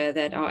Africa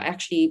that are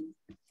actually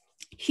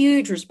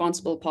huge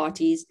responsible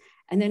parties,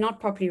 and they're not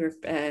properly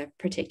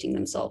protecting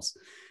themselves.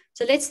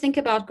 So let's think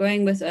about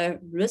going with a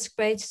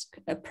risk-based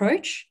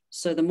approach.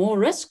 So the more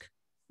risk,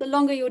 the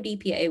longer your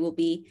DPA will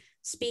be,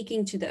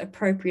 speaking to the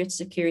appropriate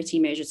security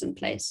measures in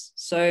place.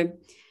 So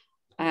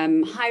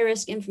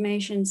high-risk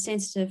information,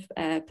 sensitive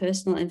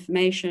personal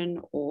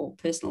information or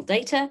personal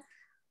data,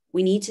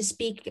 we need to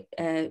speak,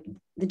 the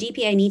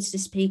DPA needs to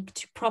speak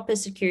to proper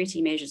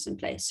security measures in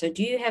place. So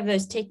do you have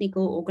those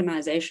technical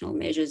organizational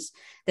measures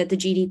that the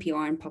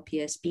GDPR and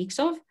POPIA speaks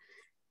of?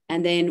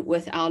 And then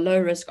with our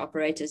low-risk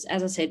operators,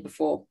 as I said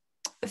before,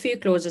 a few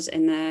clauses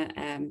in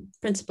the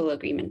principal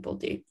agreement will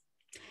do.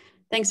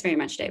 Thanks very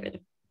much, David.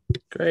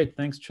 Great,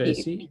 thanks,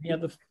 Tracy. Any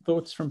other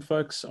thoughts from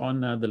folks on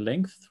the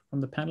length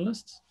from the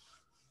panelists?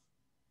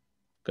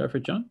 Go for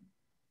it, John.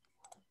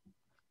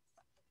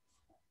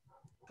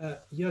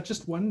 Yeah,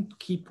 just one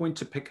key point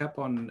to pick up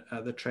on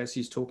that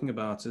Tracy's talking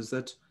about is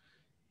that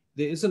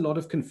there is a lot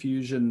of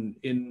confusion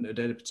in a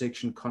data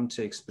protection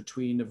context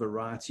between a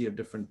variety of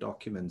different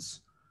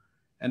documents.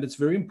 And it's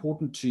very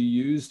important to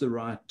use the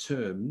right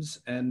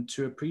terms and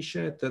to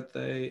appreciate that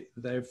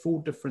they're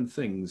for different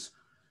things.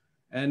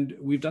 And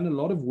we've done a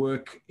lot of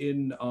work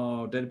in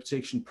our data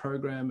protection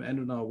program and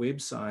on our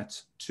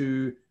website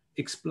to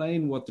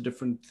explain what the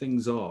different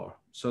things are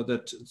so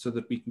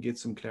that we can get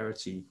some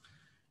clarity.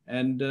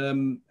 And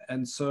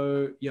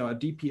so, yeah, a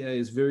DPA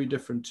is very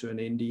different to an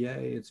NDA.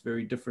 It's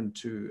very different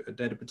to a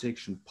data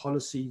protection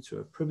policy, to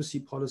a privacy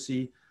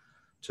policy,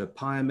 to a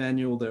PIA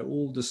manual. They're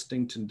all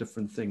distinct and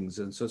different things.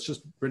 And so it's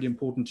just really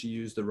important to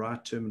use the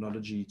right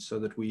terminology so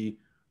that we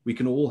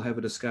can all have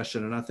a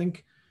discussion. And I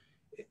think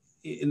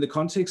in the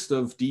context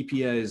of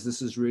DPAs,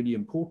 this is really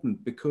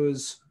important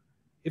because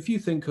if you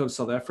think of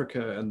South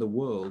Africa and the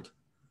world,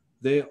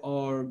 there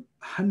are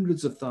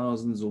hundreds of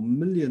thousands or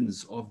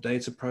millions of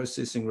data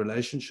processing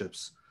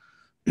relationships.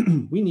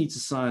 We need to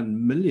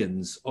sign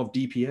millions of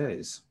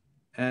DPAs.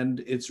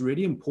 And it's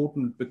really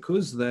important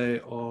because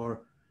they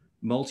are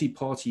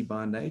multi-party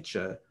by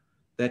nature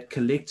that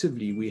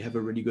collectively we have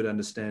a really good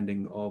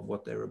understanding of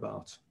what they're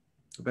about.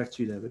 Back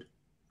to you, David.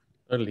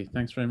 Totally.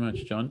 Thanks very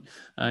much, John.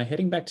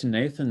 Heading back to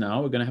Nathan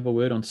now, we're going to have a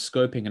word on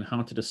scoping and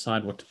how to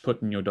decide what to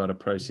put in your data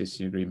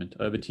processing agreement.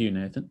 Over to you,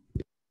 Nathan.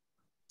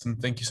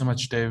 Thank you so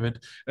much,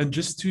 David. And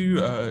just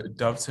to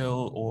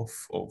dovetail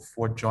off of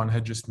what John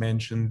had just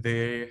mentioned,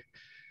 their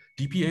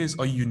DPAs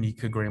are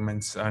unique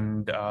agreements,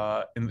 and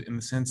in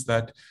the sense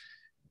that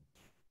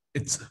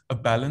it's a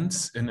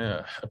balance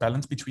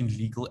between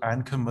legal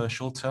and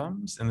commercial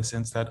terms, in the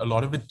sense that a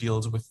lot of it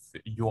deals with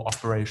your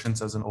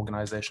operations as an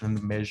organization and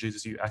the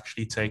measures you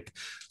actually take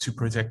to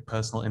protect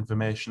personal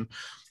information.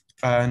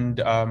 And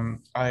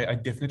I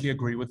definitely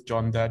agree with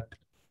John that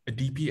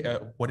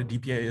what a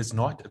DPA is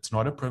not. It's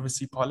not a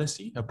privacy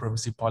policy. A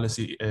privacy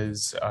policy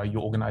is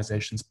your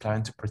organization's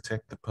plan to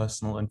protect the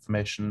personal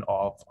information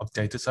of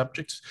data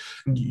subjects.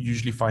 And you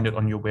usually find it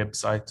on your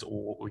website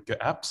or your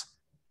apps.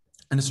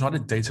 And it's not a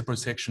data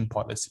protection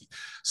policy.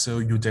 So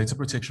your data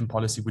protection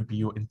policy would be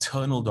your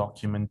internal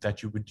document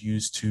that you would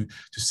use to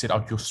set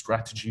out your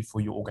strategy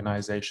for your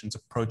organization's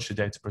approach to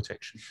data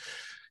protection.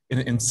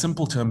 In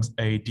simple terms,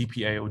 a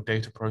DPA or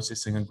data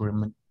processing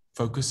agreement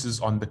focuses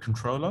on the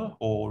controller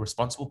or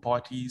responsible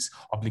parties'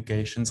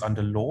 obligations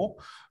under law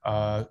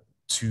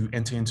to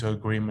enter into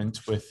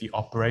agreement with the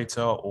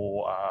operator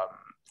or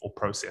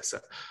processor.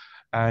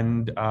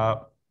 And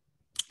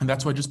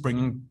that's why, just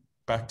bringing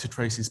back to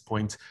Tracy's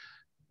point,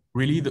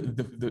 really,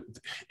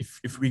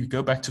 if we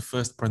go back to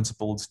first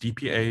principles,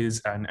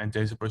 DPAs and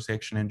data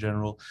protection in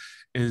general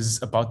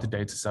is about the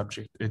data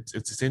subject. It's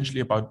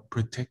essentially about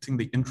protecting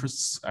the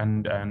interests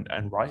and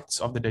rights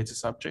of the data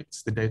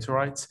subjects, the data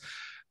rights.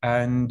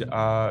 And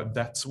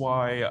that's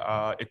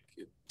why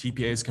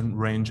DPAs can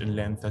range in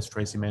length, as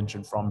Tracy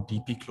mentioned, from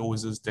DP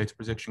clauses, data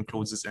protection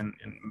clauses in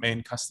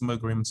main customer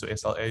agreements, or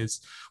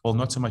SLAs. Well,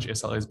 not so much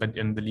SLAs, but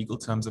in the legal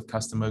terms of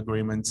customer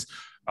agreements,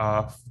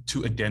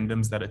 to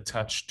addendums that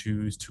attach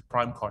to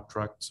prime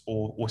contracts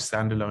or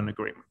standalone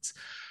agreements.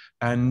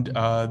 And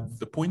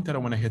the point that I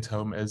want to hit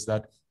home is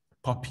that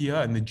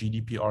POPIA and the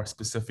GDPR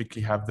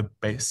specifically have the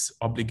base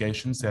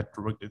obligations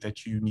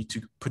that you need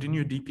to put in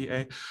your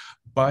DPA,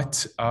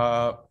 but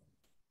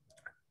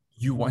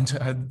you want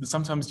to add,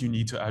 sometimes you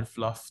need to add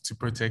fluff to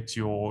protect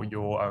your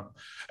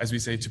as we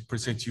say, to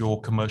protect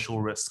your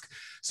commercial risk.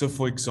 So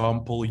for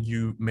example,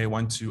 you may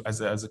want to,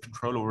 as a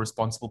controller or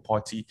responsible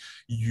party,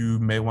 you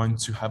may want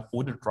to have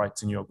audit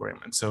rights in your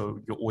agreement.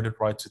 So your audit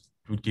rights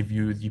would give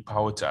you the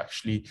power to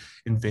actually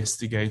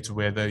investigate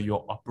whether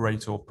your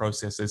operator or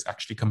process is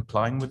actually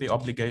complying with the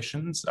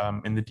obligations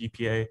in the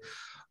DPA.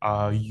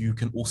 You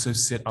can also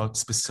set out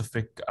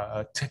specific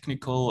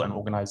technical and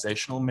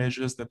organizational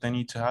measures that they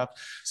need to have.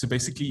 So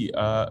basically,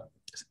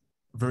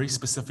 very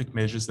specific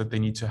measures that they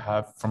need to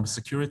have from a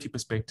security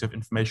perspective,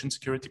 information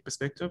security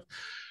perspective.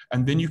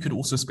 And then you could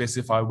also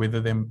specify whether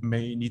they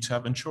may need to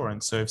have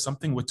insurance. So if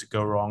something were to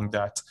go wrong,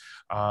 that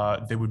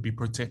they would be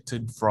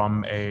protected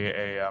from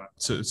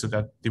so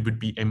that there would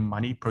be a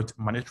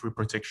monetary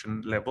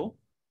protection level.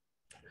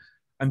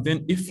 And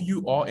then if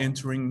you are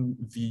entering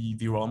the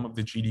realm of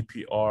the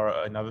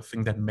GDPR, another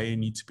thing that may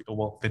need to be,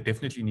 well, that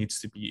definitely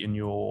needs to be in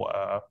your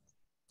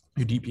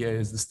DPA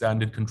is the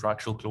standard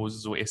contractual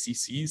clauses, or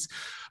SECs.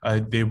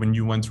 They were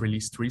new ones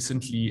released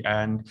recently.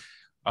 And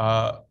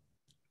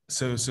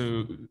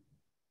so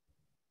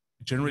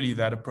generally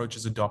that approach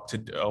is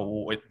adopted,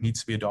 or it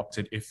needs to be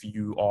adopted if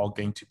you are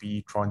going to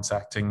be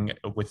transacting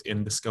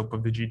within the scope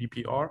of the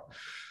GDPR.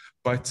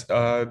 But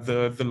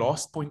the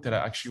last point that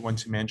I actually want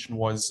to mention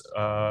was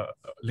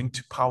linked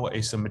to power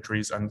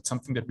asymmetries, and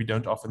something that we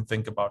don't often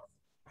think about.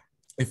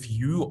 If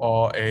you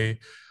are a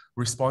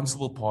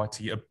responsible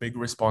party, a big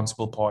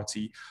responsible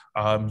party,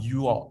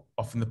 you are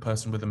often the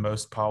person with the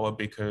most power,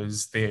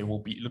 because there will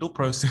be little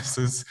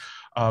processes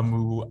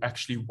who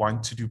actually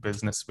want to do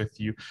business with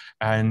you,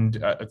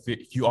 and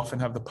you often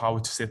have the power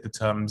to set the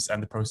terms,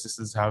 and the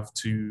processes have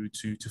to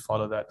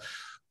follow that.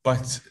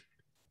 But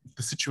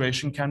the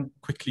situation can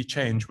quickly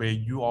change where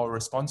you are a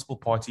responsible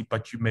party,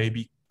 but you may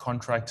be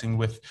contracting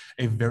with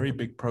a very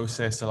big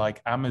processor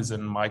like Amazon,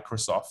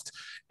 Microsoft,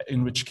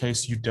 in which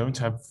case you don't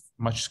have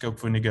much scope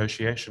for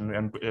negotiation.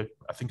 And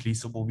I think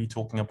Lisa will be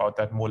talking about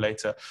that more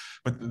later.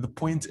 But the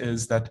point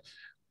is that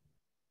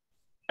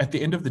at the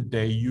end of the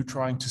day, you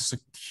trying to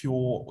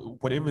secure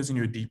whatever's in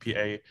your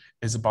DPA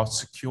is about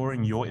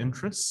securing your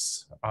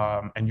interests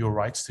and your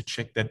rights to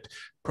check that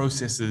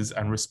processes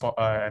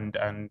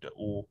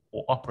or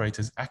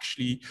operators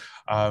actually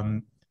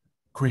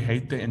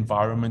create the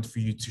environment for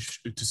you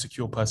to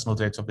secure personal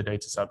data of the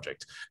data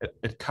subject.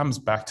 It comes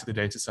back to the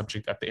data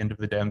subject at the end of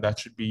the day, and that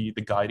should be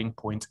the guiding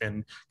point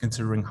in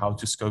considering how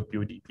to scope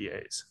your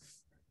DPAs.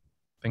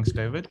 Thanks,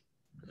 David.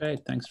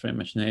 Great, thanks very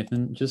much,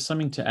 Nathan. Just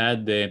something to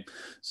add there.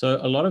 So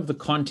a lot of the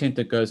content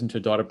that goes into a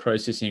data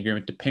processing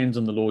agreement depends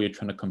on the law you're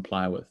trying to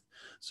comply with.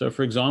 So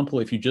for example,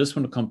 if you just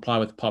want to comply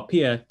with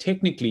POPIA,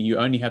 technically you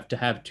only have to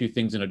have two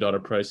things in a data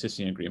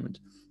processing agreement: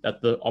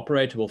 that the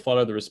operator will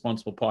follow the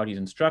responsible party's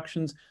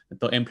instructions, that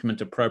they'll implement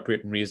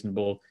appropriate and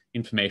reasonable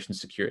information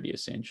security,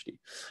 essentially.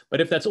 But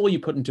if that's all you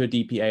put into a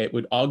DPA, it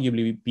would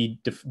arguably be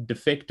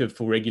defective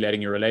for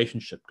regulating your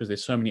relationship, because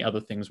there's so many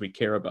other things we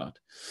care about.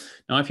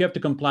 Now, if you have to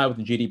comply with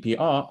the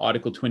GDPR,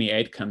 Article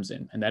 28 comes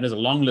in, and that is a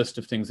long list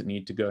of things that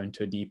need to go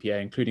into a DPA,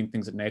 including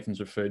things that Nathan's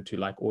referred to,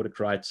 like audit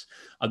rights.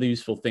 Other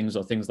useful things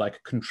are things like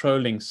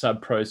controlling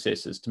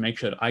sub-processes to make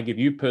sure that I give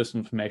you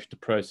personal information to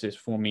process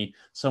for me.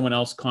 Someone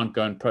else can't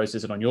go and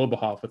process it on your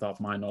behalf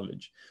without my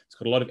knowledge. It's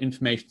got a lot of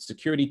information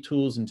security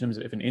tools in terms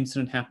of if an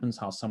incident happens,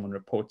 how someone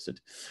reports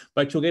it.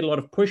 But you'll get a lot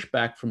of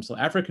pushback from South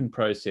African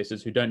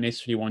processors who don't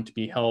necessarily want to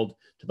be held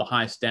to the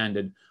high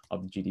standard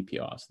of the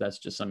GDPR. So that's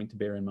just something to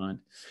bear in mind.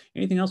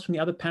 Anything else from the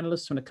other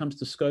panelists when it comes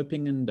to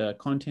scoping and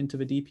content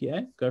of a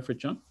DPA? Go for it,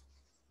 John.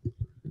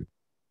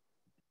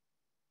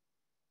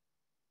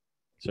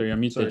 Sorry, you're on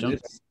mute there, John.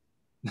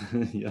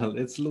 Yeah,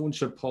 let's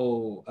launch a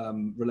poll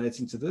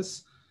relating to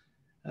this.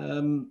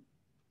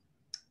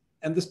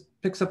 And this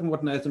picks up on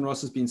what Nathan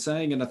Ross has been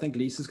saying, and I think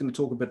Lisa's going to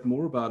talk a bit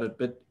more about it,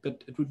 but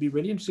it would be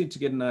really interesting to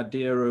get an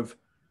idea of,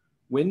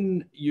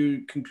 when you're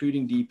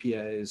concluding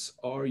DPAs,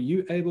 are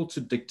you able to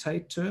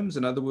dictate terms?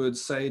 In other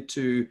words, say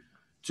to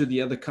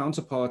the other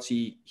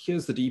counterparty,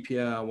 here's the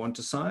DPA I want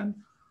to sign,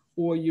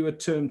 or are you a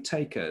term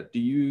taker?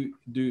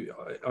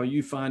 Are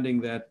you finding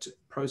that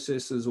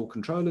processors or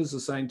controllers are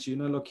saying to you,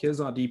 no, look,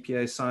 here's our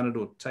DPA, sign it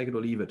or take it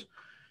or leave it?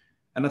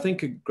 And I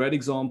think a great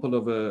example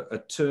of a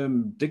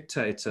term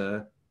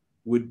dictator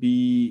would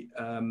be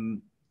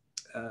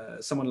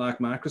someone like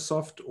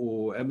Microsoft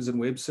or Amazon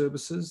Web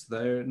Services,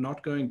 they're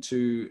not going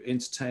to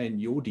entertain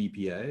your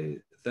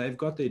DPA. They've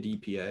got their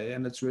DPA,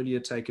 and it's really a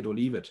take it or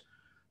leave it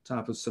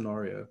type of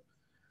scenario.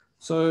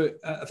 So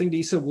I think,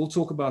 Lisa, we'll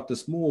talk about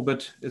this more,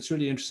 but it's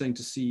really interesting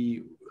to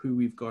see who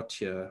we've got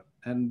here.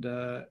 And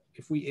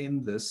if we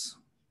end this,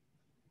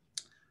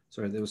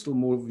 sorry, there was still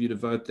more of you to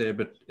vote there,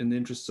 but in the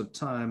interest of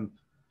time,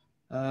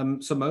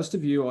 so most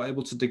of you are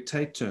able to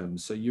dictate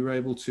terms. So you're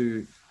able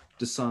to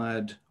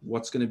decide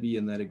what's going to be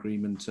in that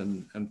agreement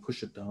and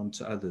push it down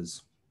to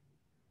others.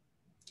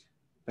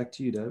 Back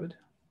to you, David.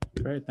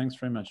 Great, thanks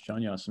very much,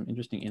 John. Yeah, some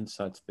interesting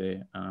insights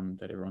there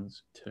that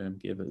everyone's term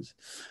givers.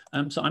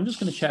 So I'm just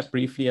going to chat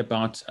briefly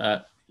about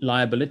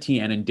liability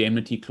and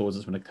indemnity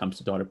clauses when it comes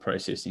to data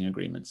processing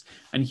agreements.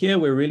 And here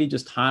we're really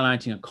just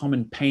highlighting a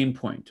common pain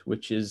point,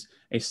 which is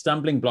a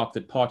stumbling block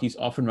that parties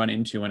often run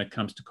into when it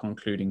comes to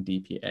concluding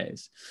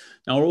DPAs.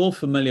 Now, we're all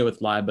familiar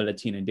with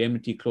liability and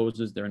indemnity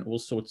clauses. They're in all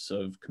sorts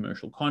of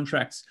commercial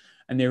contracts,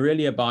 and they're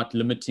really about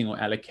limiting or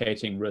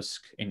allocating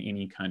risk in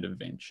any kind of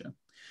venture.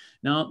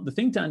 Now, the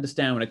thing to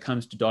understand when it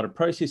comes to data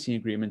processing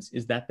agreements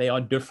is that they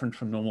are different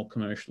from normal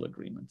commercial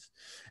agreements.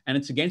 And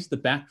it's against the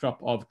backdrop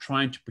of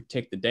trying to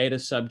protect the data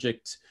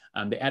subject,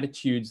 the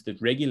attitudes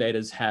that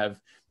regulators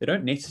have. They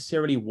don't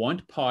necessarily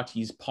want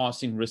parties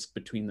passing risk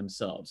between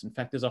themselves. In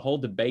fact, there's a whole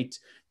debate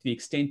to the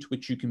extent to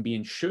which you can be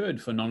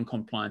insured for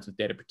non-compliance with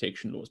data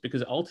protection laws,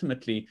 because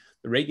ultimately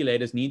the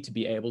regulators need to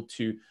be able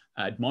to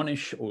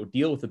admonish or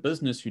deal with a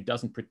business who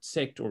doesn't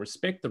protect or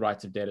respect the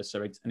rights of data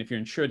subjects. And if you're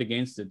insured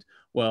against it,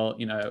 well,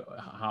 you know,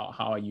 how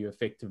are you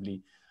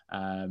effectively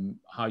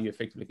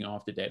looking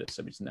after data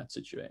subjects in that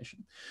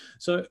situation?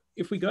 So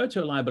if we go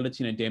to a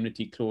liability and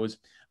indemnity clause,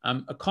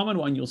 a common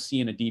one you'll see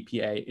in a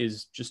DPA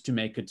is just to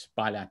make it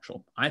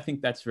bilateral. I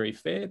think that's very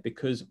fair,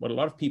 because what a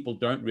lot of people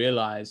don't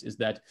realize is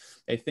that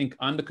they think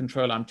I'm the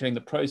controller, I'm telling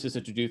the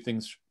processor to do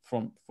things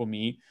for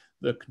me.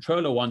 The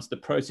controller wants the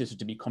processor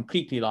to be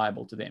completely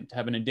liable to them, to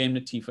have an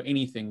indemnity for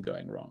anything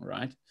going wrong,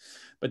 right?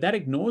 But that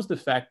ignores the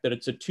fact that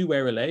it's a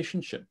two-way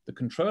relationship. The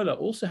controller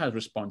also has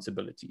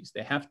responsibilities.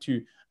 They have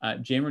to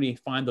generally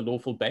find the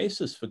lawful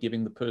basis for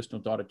giving the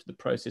personal data to the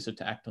processor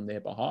to act on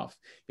their behalf.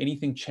 If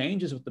anything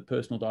changes with the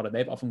personal data,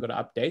 they've often got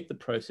to update the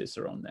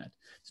processor on that.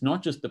 It's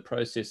not just the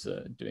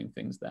processor doing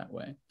things that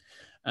way.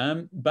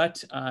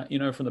 But you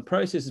know, from the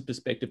processor's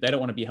perspective, they don't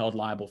want to be held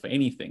liable for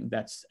anything.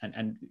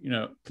 And you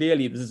know,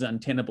 clearly this is an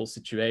untenable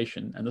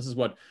situation, and this is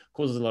what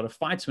causes a lot of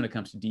fights when it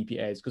comes to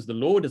DPAs, because the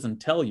law doesn't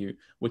tell you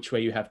which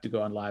way you have to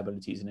go on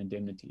liabilities and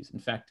indemnities. In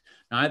fact,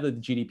 neither the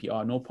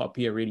GDPR nor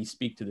POPIA really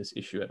speak to this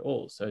issue at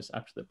all. So it's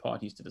up to the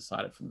parties to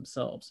decide it for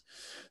themselves.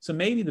 So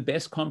maybe the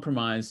best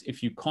compromise,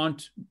 if you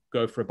can't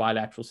go for a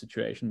bilateral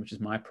situation, which is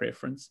my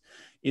preference,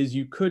 is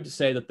you could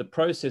say that the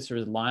processor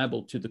is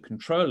liable to the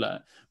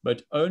controller,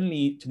 but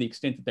only to the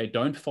extent that they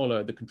don't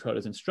follow the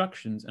controller's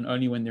instructions, and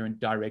only when they're in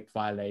direct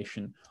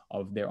violation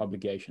of their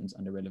obligations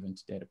under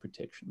relevant data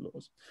protection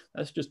laws.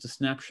 That's just a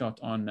snapshot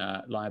on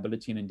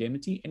liability and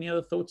indemnity. Any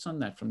other thoughts on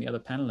that from the other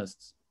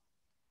panelists?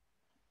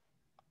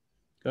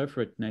 Go for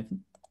it,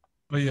 Nathan.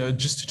 Oh yeah,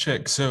 just to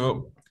check.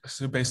 So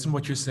based on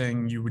what you're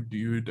saying, you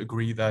would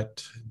agree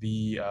that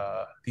the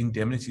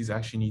indemnities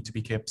actually need to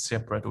be kept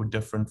separate or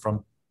different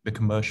from the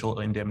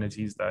commercial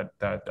indemnities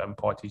that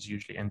parties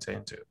usually enter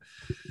into.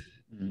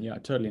 Yeah,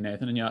 totally,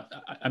 Nathan. And yeah,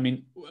 I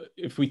mean,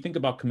 if we think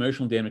about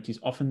commercial indemnities,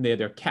 often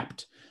they're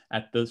capped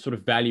at the sort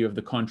of value of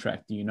the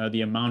contract. You know,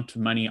 the amount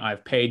of money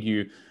I've paid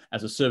you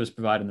as a service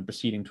provider in the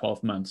preceding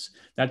 12 months.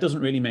 That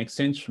doesn't really make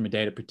sense from a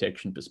data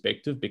protection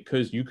perspective,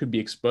 because you could be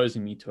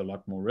exposing me to a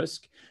lot more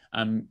risk.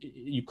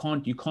 You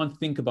can't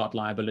think about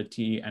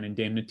liability and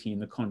indemnity in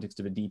the context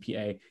of a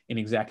DPA in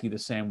exactly the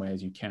same way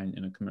as you can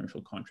in a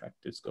commercial contract.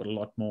 It's got a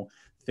lot more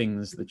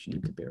things that you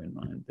need to bear in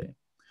mind there.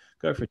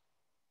 Go for it.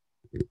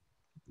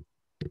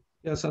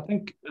 Yes, I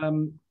think a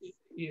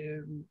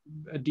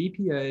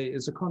DPA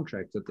is a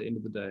contract at the end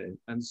of the day.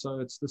 And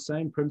so it's the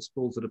same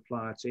principles that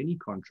apply to any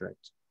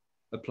contract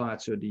apply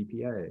to a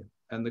DPA.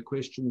 And the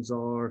questions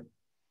are,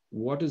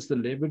 what is the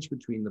leverage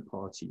between the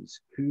parties?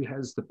 Who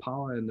has the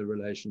power in the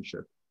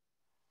relationship?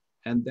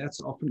 And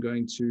that's often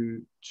going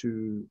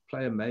to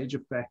play a major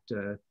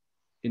factor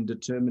in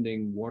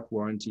determining what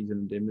warranties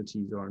and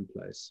indemnities are in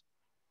place.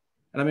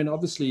 And I mean,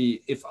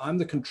 obviously, if I'm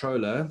the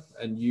controller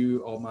and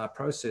you are my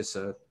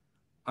processor,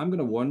 I'm going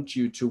to want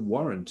you to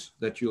warrant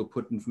that you'll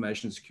put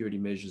information security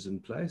measures in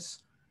place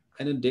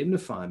and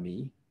indemnify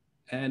me,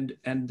 and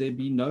there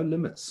be no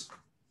limits.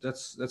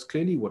 That's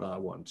clearly what I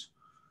want.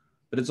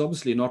 But it's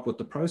obviously not what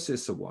the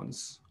processor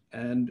wants.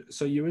 And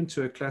so you're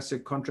into a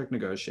classic contract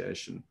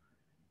negotiation,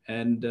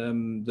 and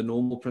the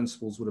normal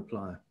principles would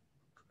apply.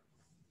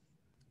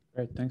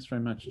 Great, thanks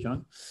very much,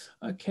 John.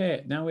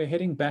 Okay, now we're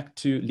heading back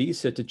to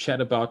Lisa to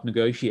chat about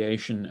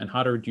negotiation and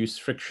how to reduce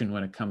friction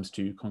when it comes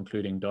to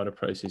concluding data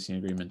processing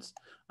agreements.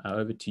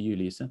 Over to you,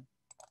 Lisa.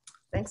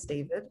 Thanks,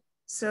 David.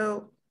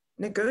 So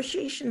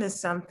Negotiation is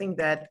something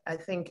that I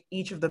think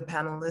each of the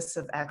panelists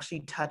have actually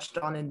touched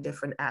on in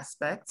different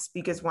aspects,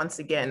 because once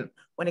again,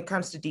 when it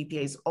comes to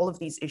DPAs, all of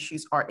these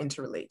issues are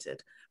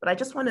interrelated. But I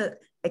just want to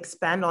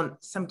expand on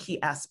some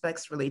key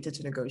aspects related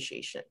to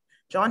negotiation.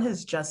 John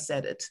has just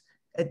said it.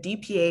 A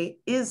DPA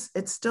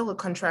it's still a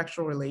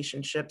contractual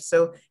relationship,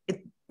 so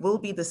it will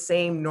be the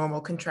same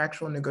normal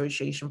contractual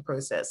negotiation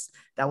process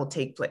that will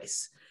take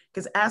place.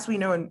 Because as we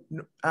know in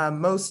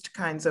most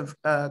kinds of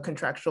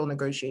contractual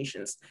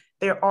negotiations,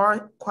 there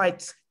are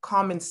quite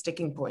common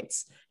sticking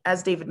points.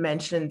 As David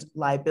mentioned,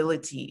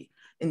 liability,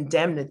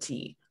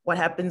 indemnity, what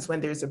happens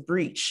when there's a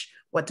breach?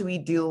 What do we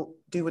do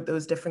with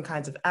those different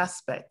kinds of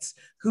aspects?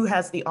 Who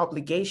has the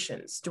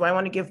obligations? Do I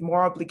want to give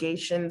more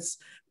obligations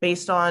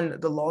based on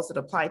the laws that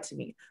apply to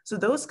me? So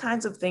those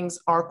kinds of things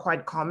are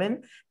quite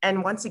common.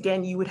 And once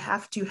again, you would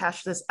have to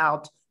hash this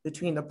out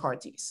between the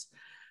parties.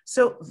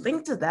 So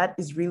linked to that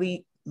is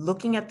really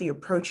looking at the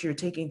approach you're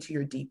taking to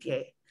your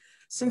DPA.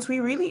 Since we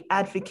really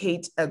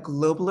advocate a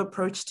global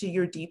approach to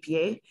your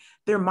DPA,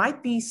 there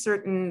might be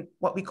certain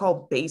what we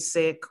call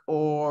basic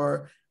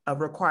or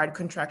required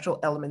contractual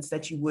elements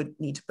that you would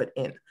need to put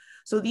in.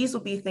 So these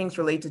will be things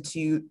related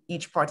to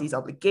each party's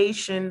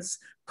obligations,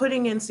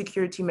 putting in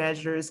security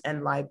measures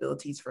and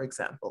liabilities, for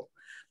example.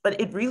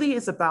 But it really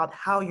is about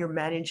how you're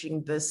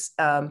managing this,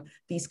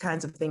 these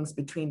kinds of things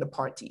between the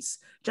parties.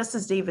 Just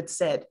as David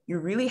said, you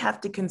really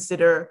have to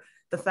consider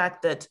the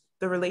fact that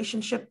the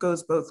relationship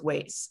goes both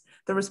ways.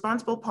 The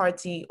responsible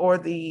party or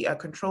the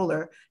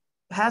controller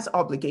has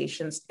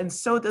obligations, and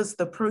so does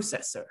the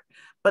processor.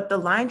 But the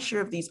lion's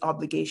share of these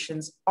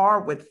obligations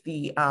are with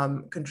the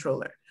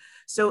controller.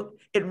 So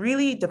it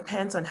really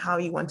depends on how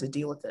you want to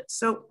deal with it.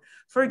 So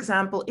for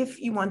example, if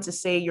you want to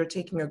say you're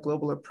taking a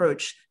global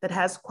approach that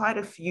has quite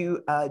a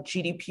few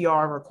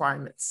GDPR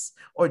requirements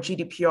or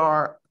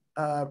GDPR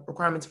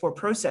requirements for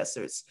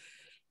processors,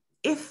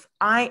 if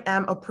I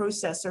am a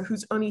processor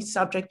who's only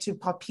subject to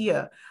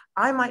POPIA,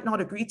 I might not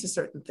agree to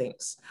certain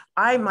things.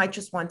 I might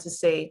just want to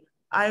say,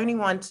 I only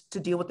want to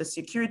deal with the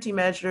security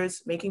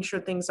measures, making sure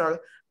things are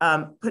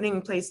putting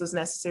in place those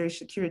necessary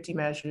security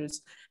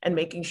measures and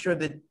making sure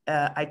that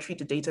I treat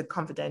the data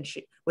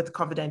with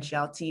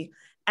confidentiality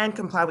and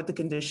comply with the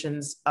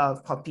conditions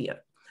of POPIA.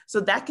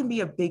 So that can be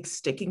a big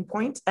sticking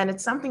point. And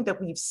it's something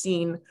that we've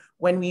seen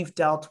when we've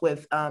dealt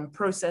with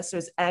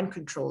processors and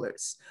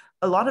controllers.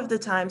 A lot of the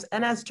times,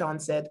 and as John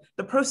said,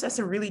 the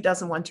processor really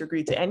doesn't want to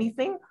agree to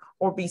anything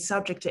or be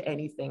subject to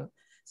anything,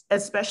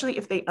 especially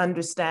if they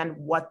understand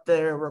what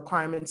their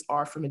requirements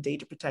are from a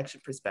data protection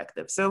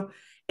perspective. So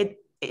it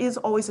is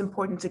always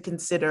important to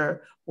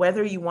consider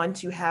whether you want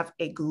to have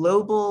a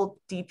global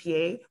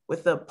DPA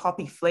with a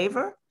POPI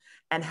flavor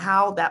and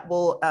how that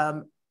will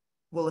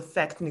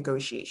affect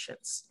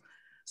negotiations.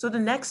 So the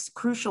next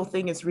crucial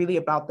thing is really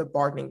about the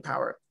bargaining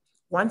power.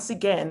 Once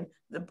again,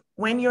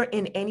 when you're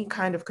in any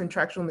kind of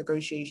contractual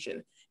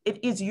negotiation,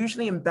 it is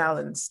usually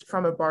imbalanced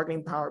from a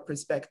bargaining power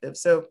perspective.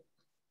 So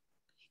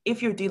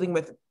if you're dealing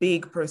with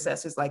big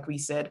processors, like we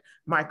said,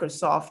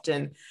 Microsoft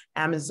and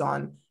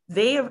Amazon,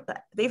 they've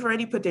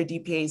already put their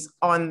DPAs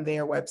on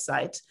their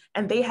website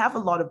and they have a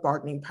lot of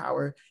bargaining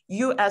power.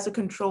 You as a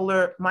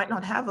controller might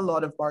not have a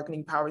lot of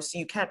bargaining power, so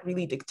you can't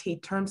really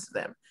dictate terms to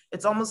them.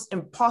 It's almost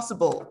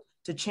impossible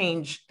to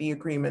change the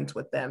agreement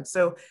with them.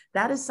 So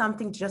that is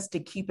something just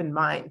to keep in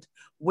mind,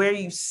 where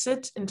you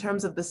sit in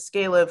terms of the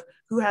scale of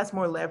who has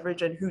more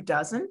leverage and who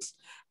doesn't.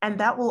 And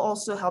that will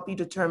also help you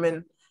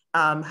determine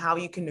how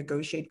you can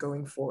negotiate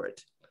going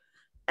forward.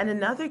 And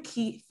another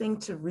key thing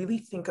to really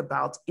think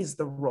about is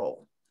the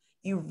role.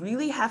 You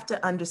really have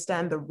to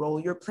understand the role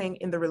you're playing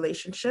in the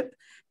relationship,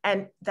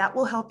 and that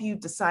will help you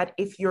decide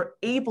if you're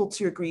able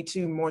to agree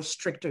to more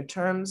stricter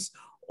terms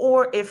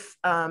or if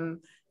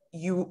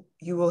you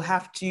will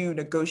have to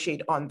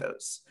negotiate on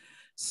those.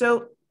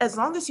 So as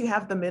long as you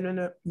have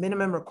the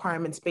minimum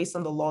requirements based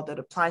on the law that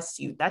applies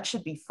to you, that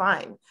should be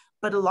fine.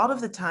 But a lot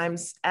of the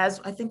times, as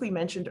I think we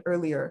mentioned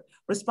earlier,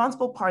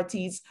 responsible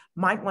parties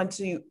might want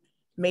to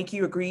make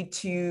you agree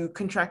to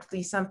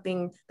contractually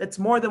something that's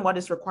more than what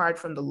is required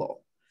from the law.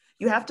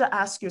 You have to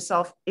ask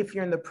yourself, if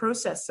you're the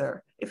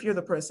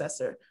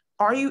processor,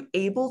 are you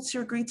able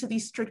to agree to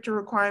these stricter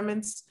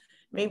requirements?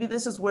 Maybe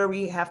this is where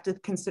we have to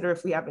consider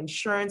if we have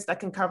insurance that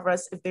can cover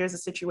us if there's a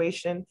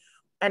situation.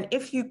 And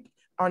if you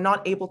are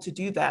not able to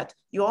do that,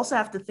 you also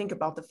have to think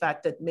about the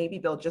fact that maybe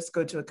they'll just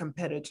go to a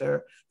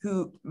competitor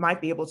who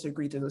might be able to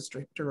agree to those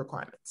stricter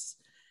requirements.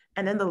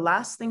 And then the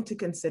last thing to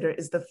consider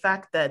is the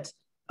fact that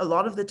a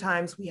lot of the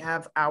times we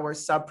have our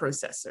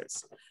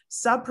sub-processors.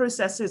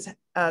 Sub-processors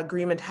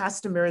agreement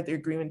has to mirror the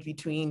agreement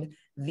between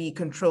the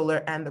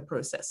controller and the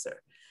processor.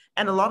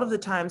 And a lot of the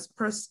times,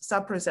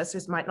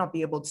 sub-processors might not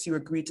be able to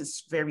agree to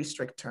very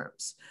strict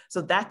terms.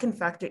 So that can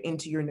factor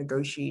into your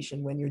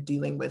negotiation when you're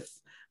dealing with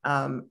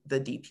the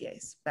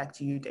DPAs. Back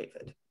to you,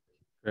 David.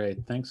 Great,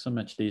 thanks so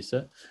much,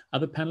 Lisa.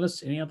 Other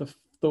panelists, any other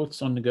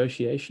thoughts on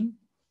negotiation?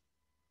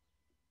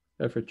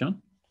 Go for it,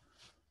 John.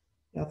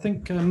 I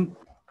think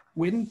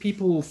when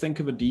people think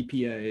of a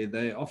DPA,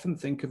 they often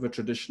think of a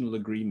traditional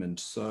agreement.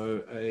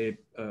 So a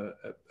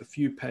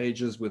few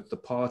pages with the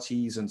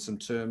parties and some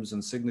terms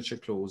and signature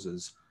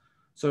clauses.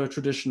 So a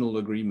traditional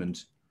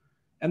agreement.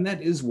 And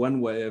that is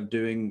one way of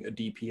doing a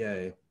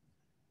DPA.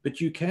 But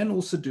you can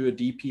also do a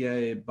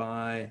DPA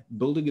by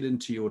building it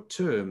into your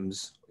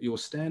terms, your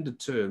standard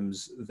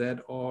terms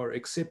that are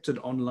accepted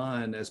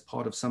online as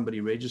part of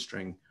somebody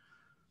registering.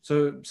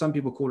 So some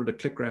people call it a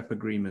click wrap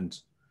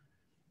agreement.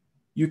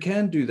 You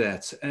can do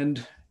that.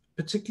 And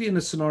particularly in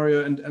a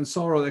scenario, and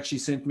Sarah actually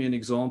sent me an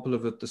example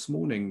of it this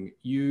morning,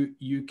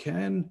 you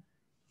can,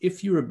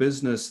 if you're a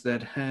business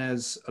that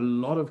has a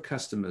lot of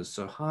customers,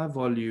 so high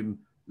volume,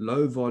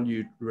 low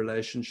volume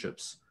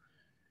relationships,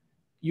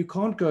 you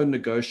can't go and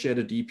negotiate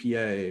a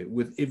DPA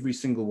with every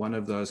single one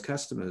of those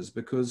customers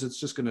because it's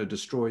just going to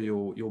destroy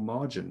your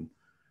margin.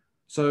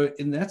 So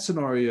in that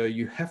scenario,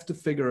 you have to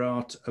figure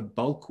out a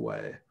bulk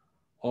way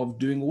of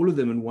doing all of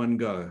them in one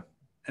go.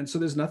 And so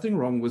there's nothing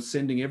wrong with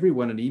sending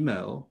everyone an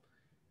email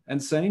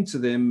and saying to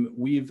them,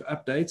 we've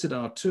updated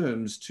our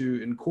terms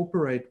to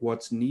incorporate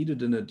what's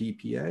needed in a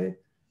DPA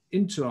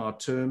into our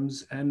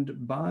terms.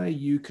 And by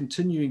you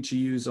continuing to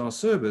use our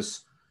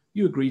service,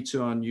 you agree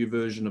to our new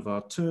version of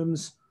our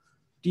terms.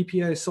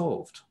 DPA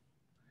solved.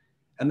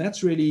 And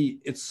that's really,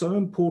 it's so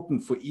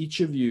important for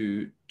each of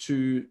you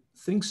to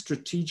think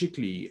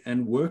strategically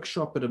and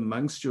workshop it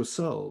amongst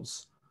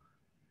yourselves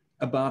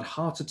about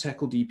how to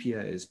tackle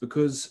DPAs,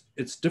 because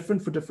it's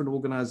different for different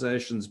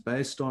organizations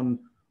based on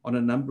a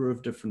number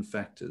of different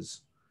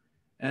factors.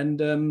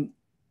 And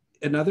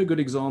another good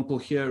example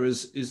here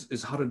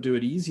is how to do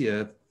it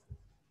easier.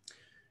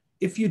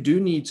 If you do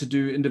need to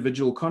do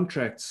individual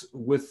contracts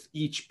with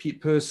each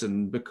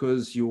person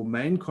because your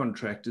main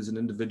contract is an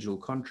individual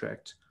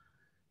contract,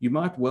 you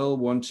might well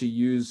want to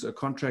use a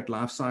contract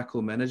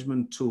lifecycle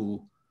management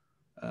tool,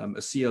 a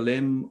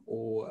CLM,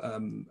 or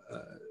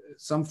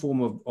some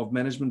form of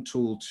management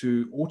tool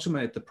to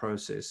automate the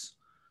process.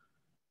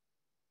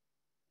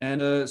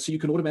 And so you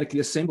can automatically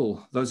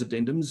assemble those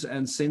addendums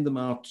and send them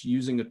out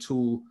using a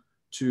tool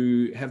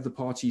to have the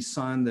parties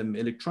sign them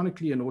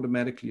electronically and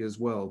automatically as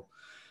well.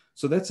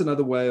 So that's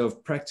another way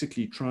of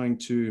practically trying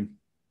to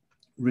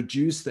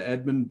reduce the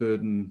admin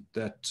burden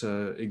that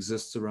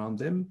exists around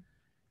them.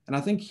 And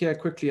I think here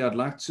quickly, I'd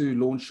like to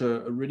launch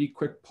a really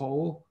quick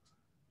poll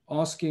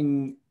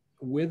asking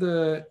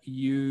whether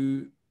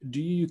do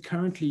you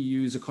currently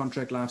use a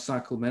contract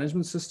lifecycle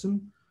management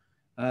system?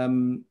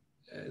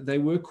 They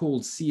were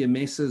called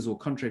CMSs or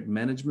contract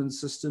management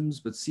systems,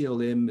 but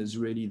CLM is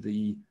really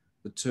the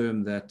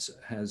term that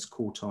has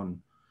caught on.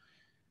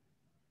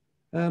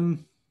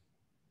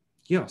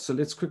 Yeah, so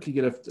let's quickly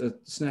get a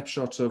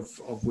snapshot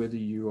of whether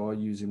you are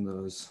using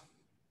those.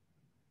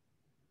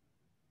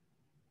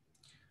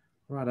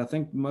 Right, I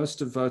think most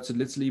have voted.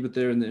 Let's leave it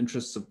there in the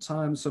interests of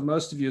time. So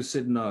most of you have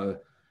said no.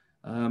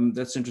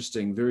 That's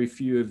interesting. Very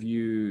few of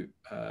you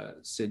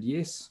said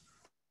yes.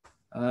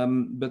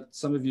 But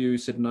some of you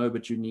said no,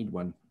 but you need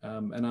one.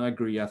 And I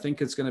agree. I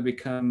think it's going to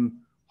become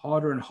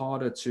harder and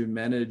harder to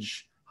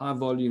manage high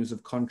volumes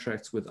of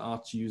contracts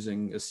without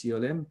using a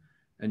CLM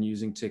and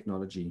using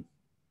technology.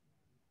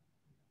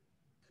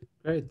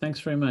 Great, thanks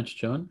very much,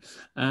 John.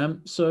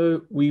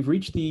 So we've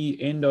reached the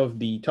end of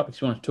the topics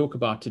we want to talk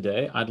about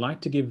today. I'd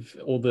like to give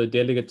all the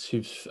delegates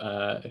who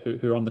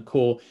are on the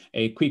call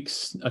a quick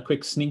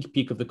sneak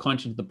peek of the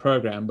content of the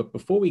program. But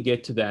before we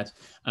get to that,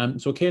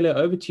 so Kayla,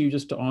 over to you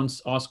just to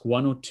ask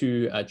one or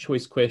two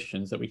choice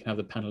questions that we can have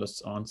the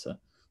panelists answer.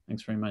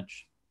 Thanks very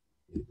much.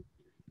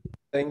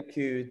 Thank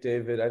you,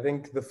 David. I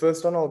think the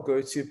first one I'll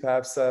go to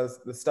perhaps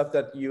the stuff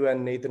that you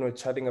and Nathan were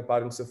chatting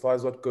about insofar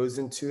as what goes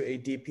into a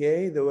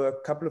DPA. There were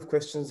a couple of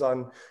questions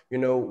on,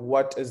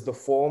 what is the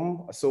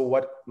form? So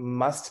what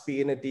must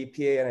be in a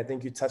DPA? And I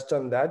think you touched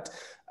on that.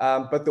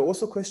 But there are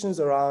also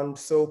questions around,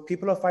 so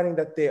people are finding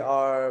that they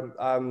are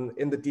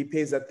in the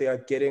DPAs that they are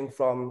getting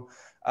from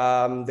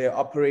their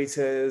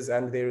operators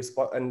and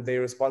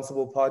their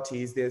responsible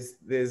parties.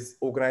 There's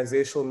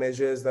organizational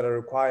measures that are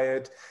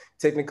required,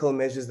 technical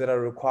measures that are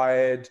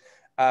required,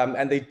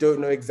 and they don't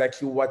know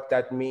exactly what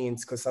that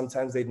means because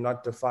sometimes they're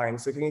not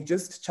defined. So can you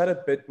just chat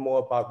a bit more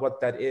about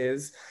what that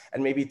is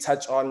and maybe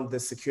touch on the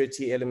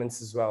security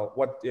elements as well?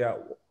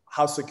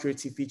 How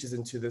security features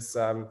into this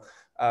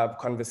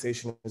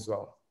conversation as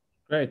well?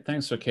 Great,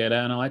 thanks,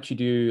 Rakela. And I'll actually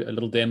do a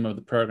little demo of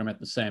the program at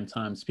the same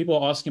time. So people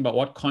are asking about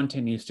what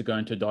content needs to go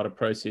into a data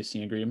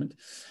processing agreement.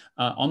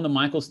 On the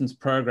Michalsons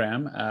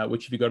program,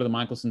 which if you go to the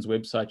Michalsons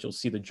website, you'll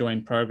see the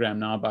join program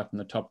now back in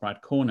the top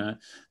right corner.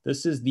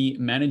 This is the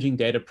managing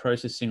data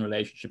processing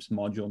relationships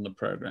module in the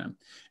program.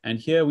 And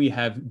here we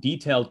have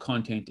detailed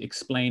content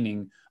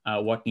explaining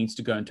what needs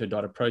to go into a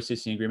data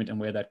processing agreement and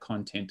where that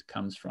content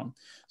comes from.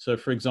 So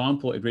for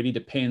example, it really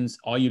depends,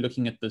 are you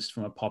looking at this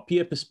from a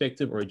PARPIA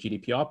perspective or a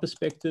GDPR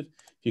perspective?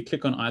 If you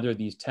click on either of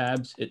these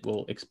tabs, it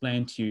will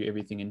explain to you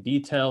everything in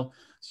detail.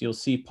 So you'll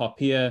see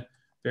PARPIA,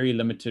 very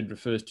limited,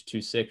 refers to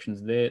 2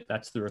 sections there.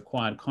 That's the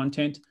required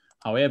content.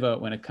 However,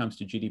 when it comes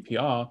to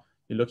GDPR,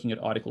 you're looking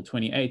at Article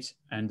 28,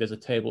 and there's a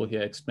table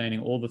here explaining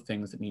all the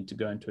things that need to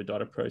go into a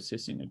data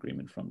processing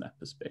agreement from that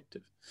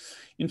perspective.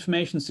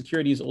 Information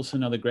security is also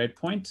another great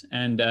point,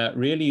 and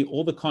really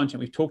all the content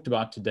we've talked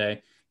about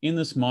today, in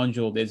this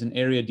module, there's an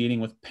area dealing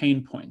with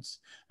pain points.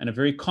 And a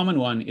very common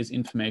one is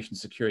information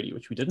security,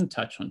 which we didn't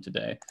touch on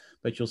today,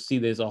 but you'll see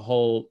there's a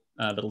whole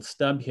little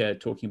stub here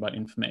talking about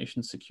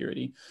information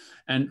security.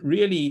 And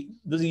really,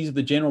 these are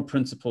the general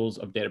principles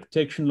of data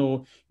protection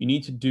law. You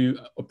need to do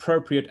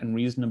appropriate and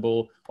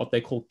reasonable, what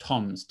they call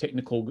TOMs,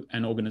 technical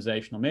and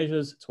organizational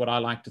measures. It's what I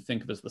like to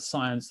think of as the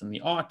science and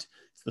the art.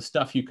 It's the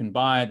stuff you can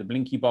buy, the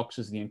blinky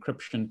boxes, the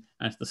encryption,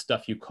 and it's the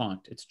stuff you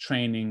can't. It's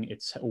training,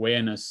 it's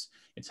awareness,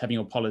 it's having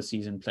your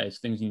policies in place,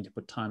 things you need to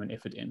put time and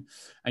effort in.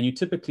 And you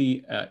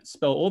typically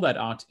spell all that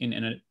out in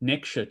an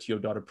annexure to your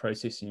data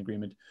processing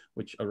agreement,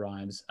 which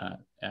arrives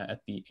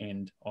at the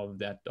end of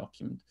that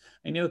document.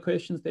 Any other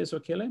questions there,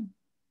 Swakele?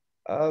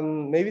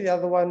 Maybe the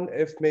other one,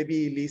 if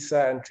maybe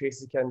Lisa and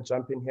Tracy can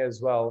jump in here as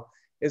well,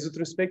 is with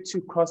respect to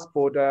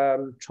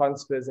cross-border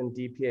transfers and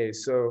DPA.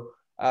 So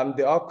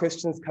there are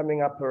questions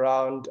coming up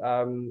around,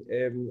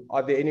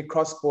 are there any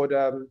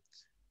cross-border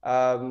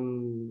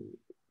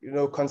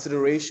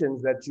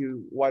considerations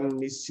that one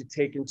needs to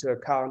take into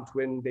account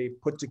when they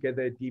put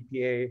together a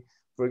DPA,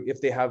 for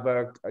if they have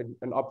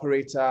an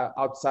operator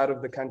outside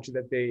of the country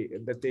that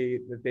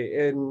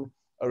they're in,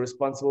 a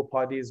responsible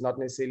party is not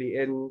necessarily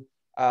in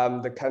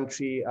the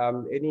country.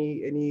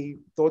 Any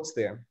thoughts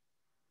there?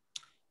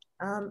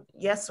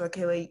 Yes,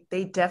 okay,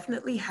 they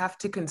definitely have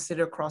to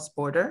consider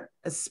cross-border,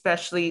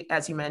 especially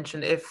as you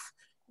mentioned, if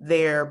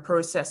their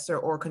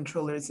processor or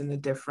controller is in a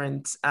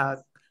different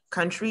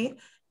country.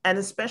 And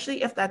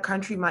especially if that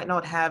country might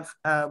not have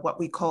what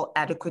we call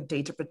adequate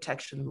data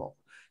protection law.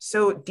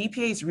 So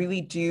DPAs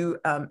really do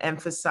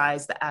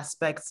emphasize the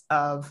aspects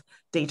of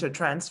data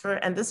transfer.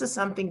 And this is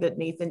something that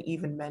Nathan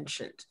even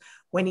mentioned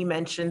when he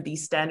mentioned the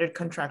standard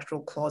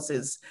contractual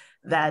clauses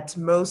that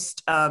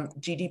most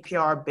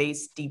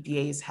GDPR-based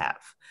DPAs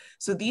have.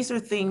 So these are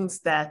things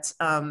that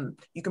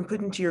you can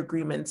put into your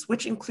agreements,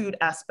 which include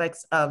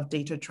aspects of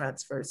data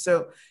transfer.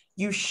 So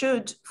you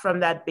should, from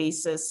that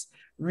basis,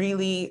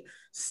 really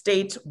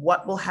state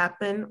what will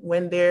happen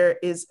when there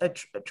is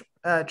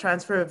a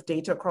transfer of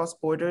data across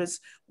borders,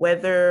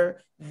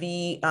 whether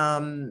the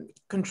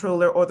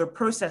controller or the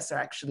processor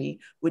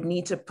actually would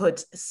need to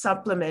put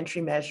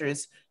supplementary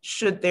measures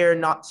should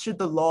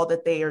the law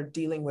that they are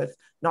dealing with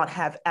not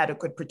have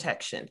adequate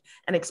protection,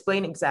 and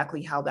explain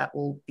exactly how that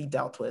will be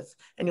dealt with.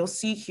 And you'll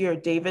see here,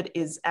 David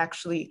has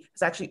actually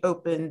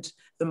opened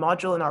the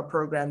module in our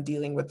program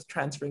dealing with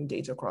transferring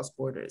data across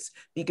borders,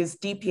 because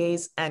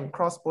DPAs and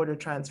cross-border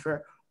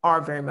transfer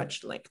are very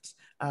much linked.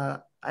 I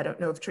don't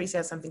know if Tracy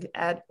has something to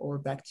add, or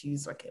back to you,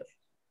 Swakele.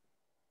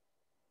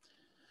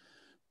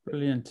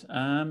 Brilliant.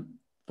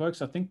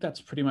 Folks, I think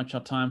that's pretty much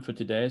our time for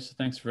today. So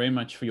thanks very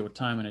much for your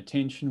time and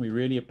attention. We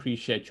really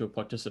appreciate your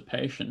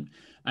participation.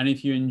 And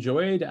if you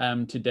enjoyed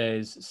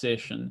today's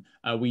session,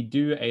 we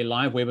do a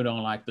live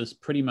webinar like this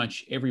pretty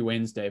much every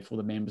Wednesday for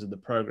the members of the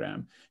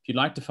program. If you'd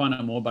like to find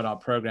out more about our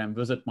program,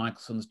 visit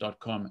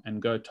Michalsons.com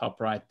and go top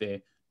right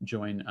there,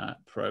 join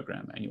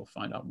program, and you'll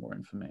find out more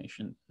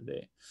information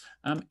there.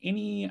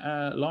 Any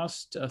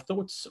last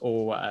thoughts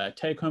or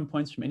take-home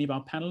points from any of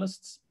our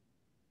panelists?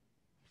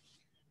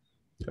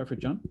 Go for it,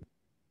 John.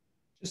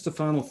 Just a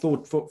final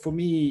thought. For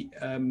me,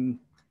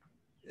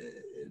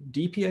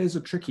 DPAs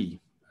are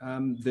tricky.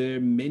 There are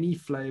many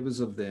flavors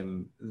of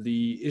them.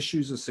 The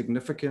issues are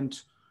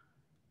significant.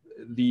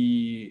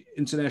 The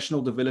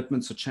international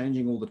developments are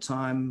changing all the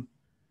time.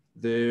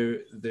 There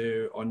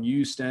are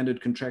new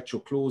standard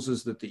contractual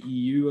clauses that the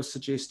EU are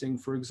suggesting,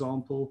 for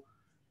example.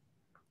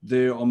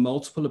 There are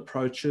multiple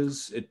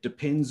approaches. It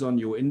depends on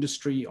your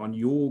industry, on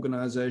your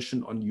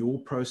organization, on your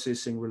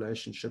processing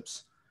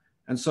relationships.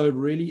 And so it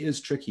really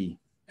is tricky.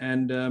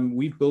 And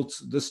we've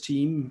built this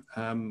team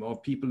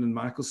of people in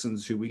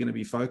Michalsons who we're going to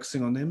be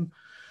focusing on them.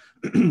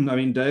 I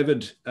mean,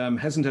 David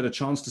hasn't had a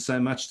chance to say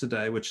much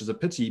today, which is a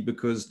pity,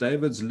 because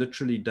David's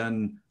literally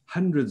done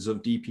hundreds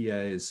of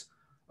DPAs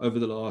over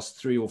the last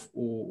 3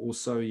 or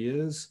so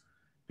years,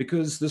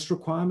 because this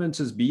requirement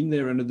has been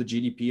there under the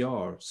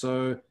GDPR.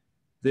 So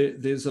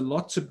there's a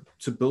lot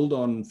to build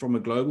on from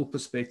a global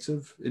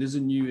perspective. It is a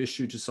new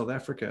issue to South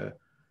Africa,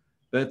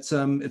 but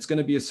it's going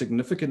to be a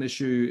significant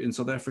issue in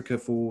South Africa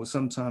for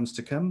some times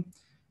to come.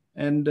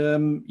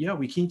 And yeah,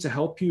 we're keen to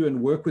help you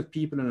and work with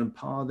people and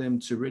empower them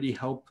to really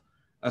help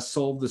us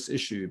solve this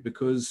issue,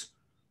 because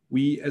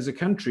we as a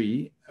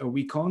country,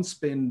 we can't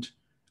spend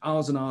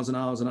hours and hours and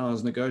hours and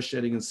hours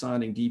negotiating and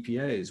signing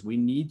DPAs. We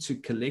need to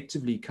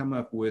collectively come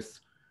up with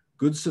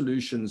good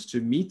solutions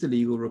to meet the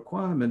legal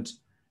requirement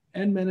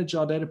and manage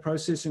our data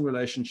processing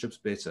relationships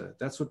better.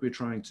 That's what we're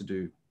trying to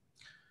do.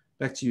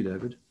 Back to you,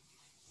 David.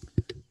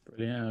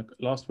 Brilliant.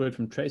 Last word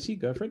from Tracy,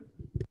 go for it.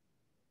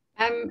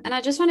 And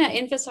I just want to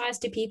emphasize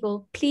to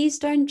people, please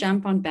don't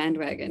jump on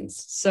bandwagons.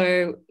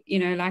 So,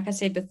 like I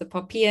said, with the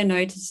POPIA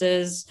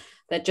notices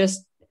that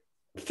just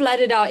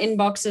flooded our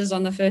inboxes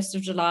on the 1st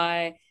of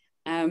July,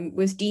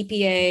 with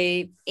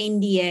DPA,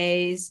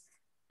 NDAs,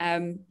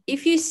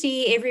 If you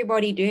see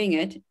everybody doing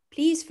it,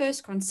 please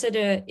first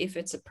consider if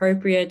it's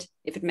appropriate,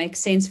 if it makes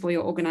sense for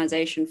your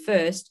organization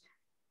first,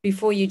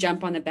 before you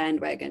jump on the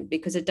bandwagon,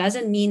 because it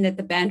doesn't mean that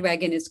the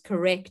bandwagon is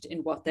correct in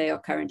what they are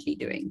currently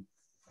doing.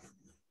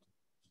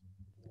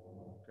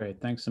 Great,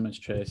 thanks so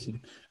much,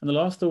 Tracy. And the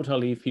last thought I'll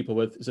leave people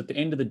with is, at the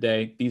end of the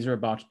day, these are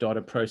about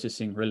data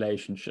processing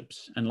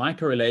relationships. And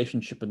like a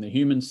relationship in the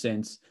human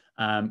sense,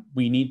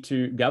 we need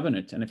to govern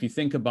it. And if you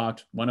think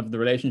about one of the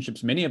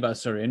relationships many of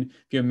us are in,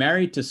 if you're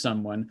married to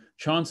someone,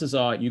 chances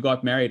are you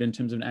got married in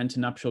terms of an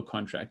antenuptial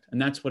contract. And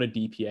that's what a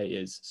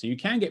DPA is. So you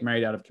can get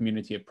married out of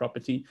community of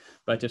property,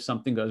 but if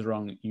something goes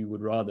wrong, you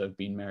would rather have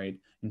been married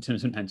in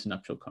terms of an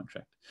antenuptial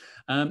contract.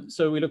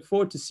 So we look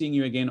forward to seeing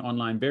you again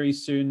online very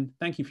soon.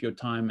 Thank you for your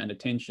time and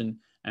attention.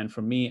 And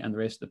from me and the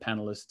rest of the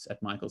panelists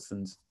at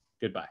Michalsons,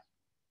 goodbye.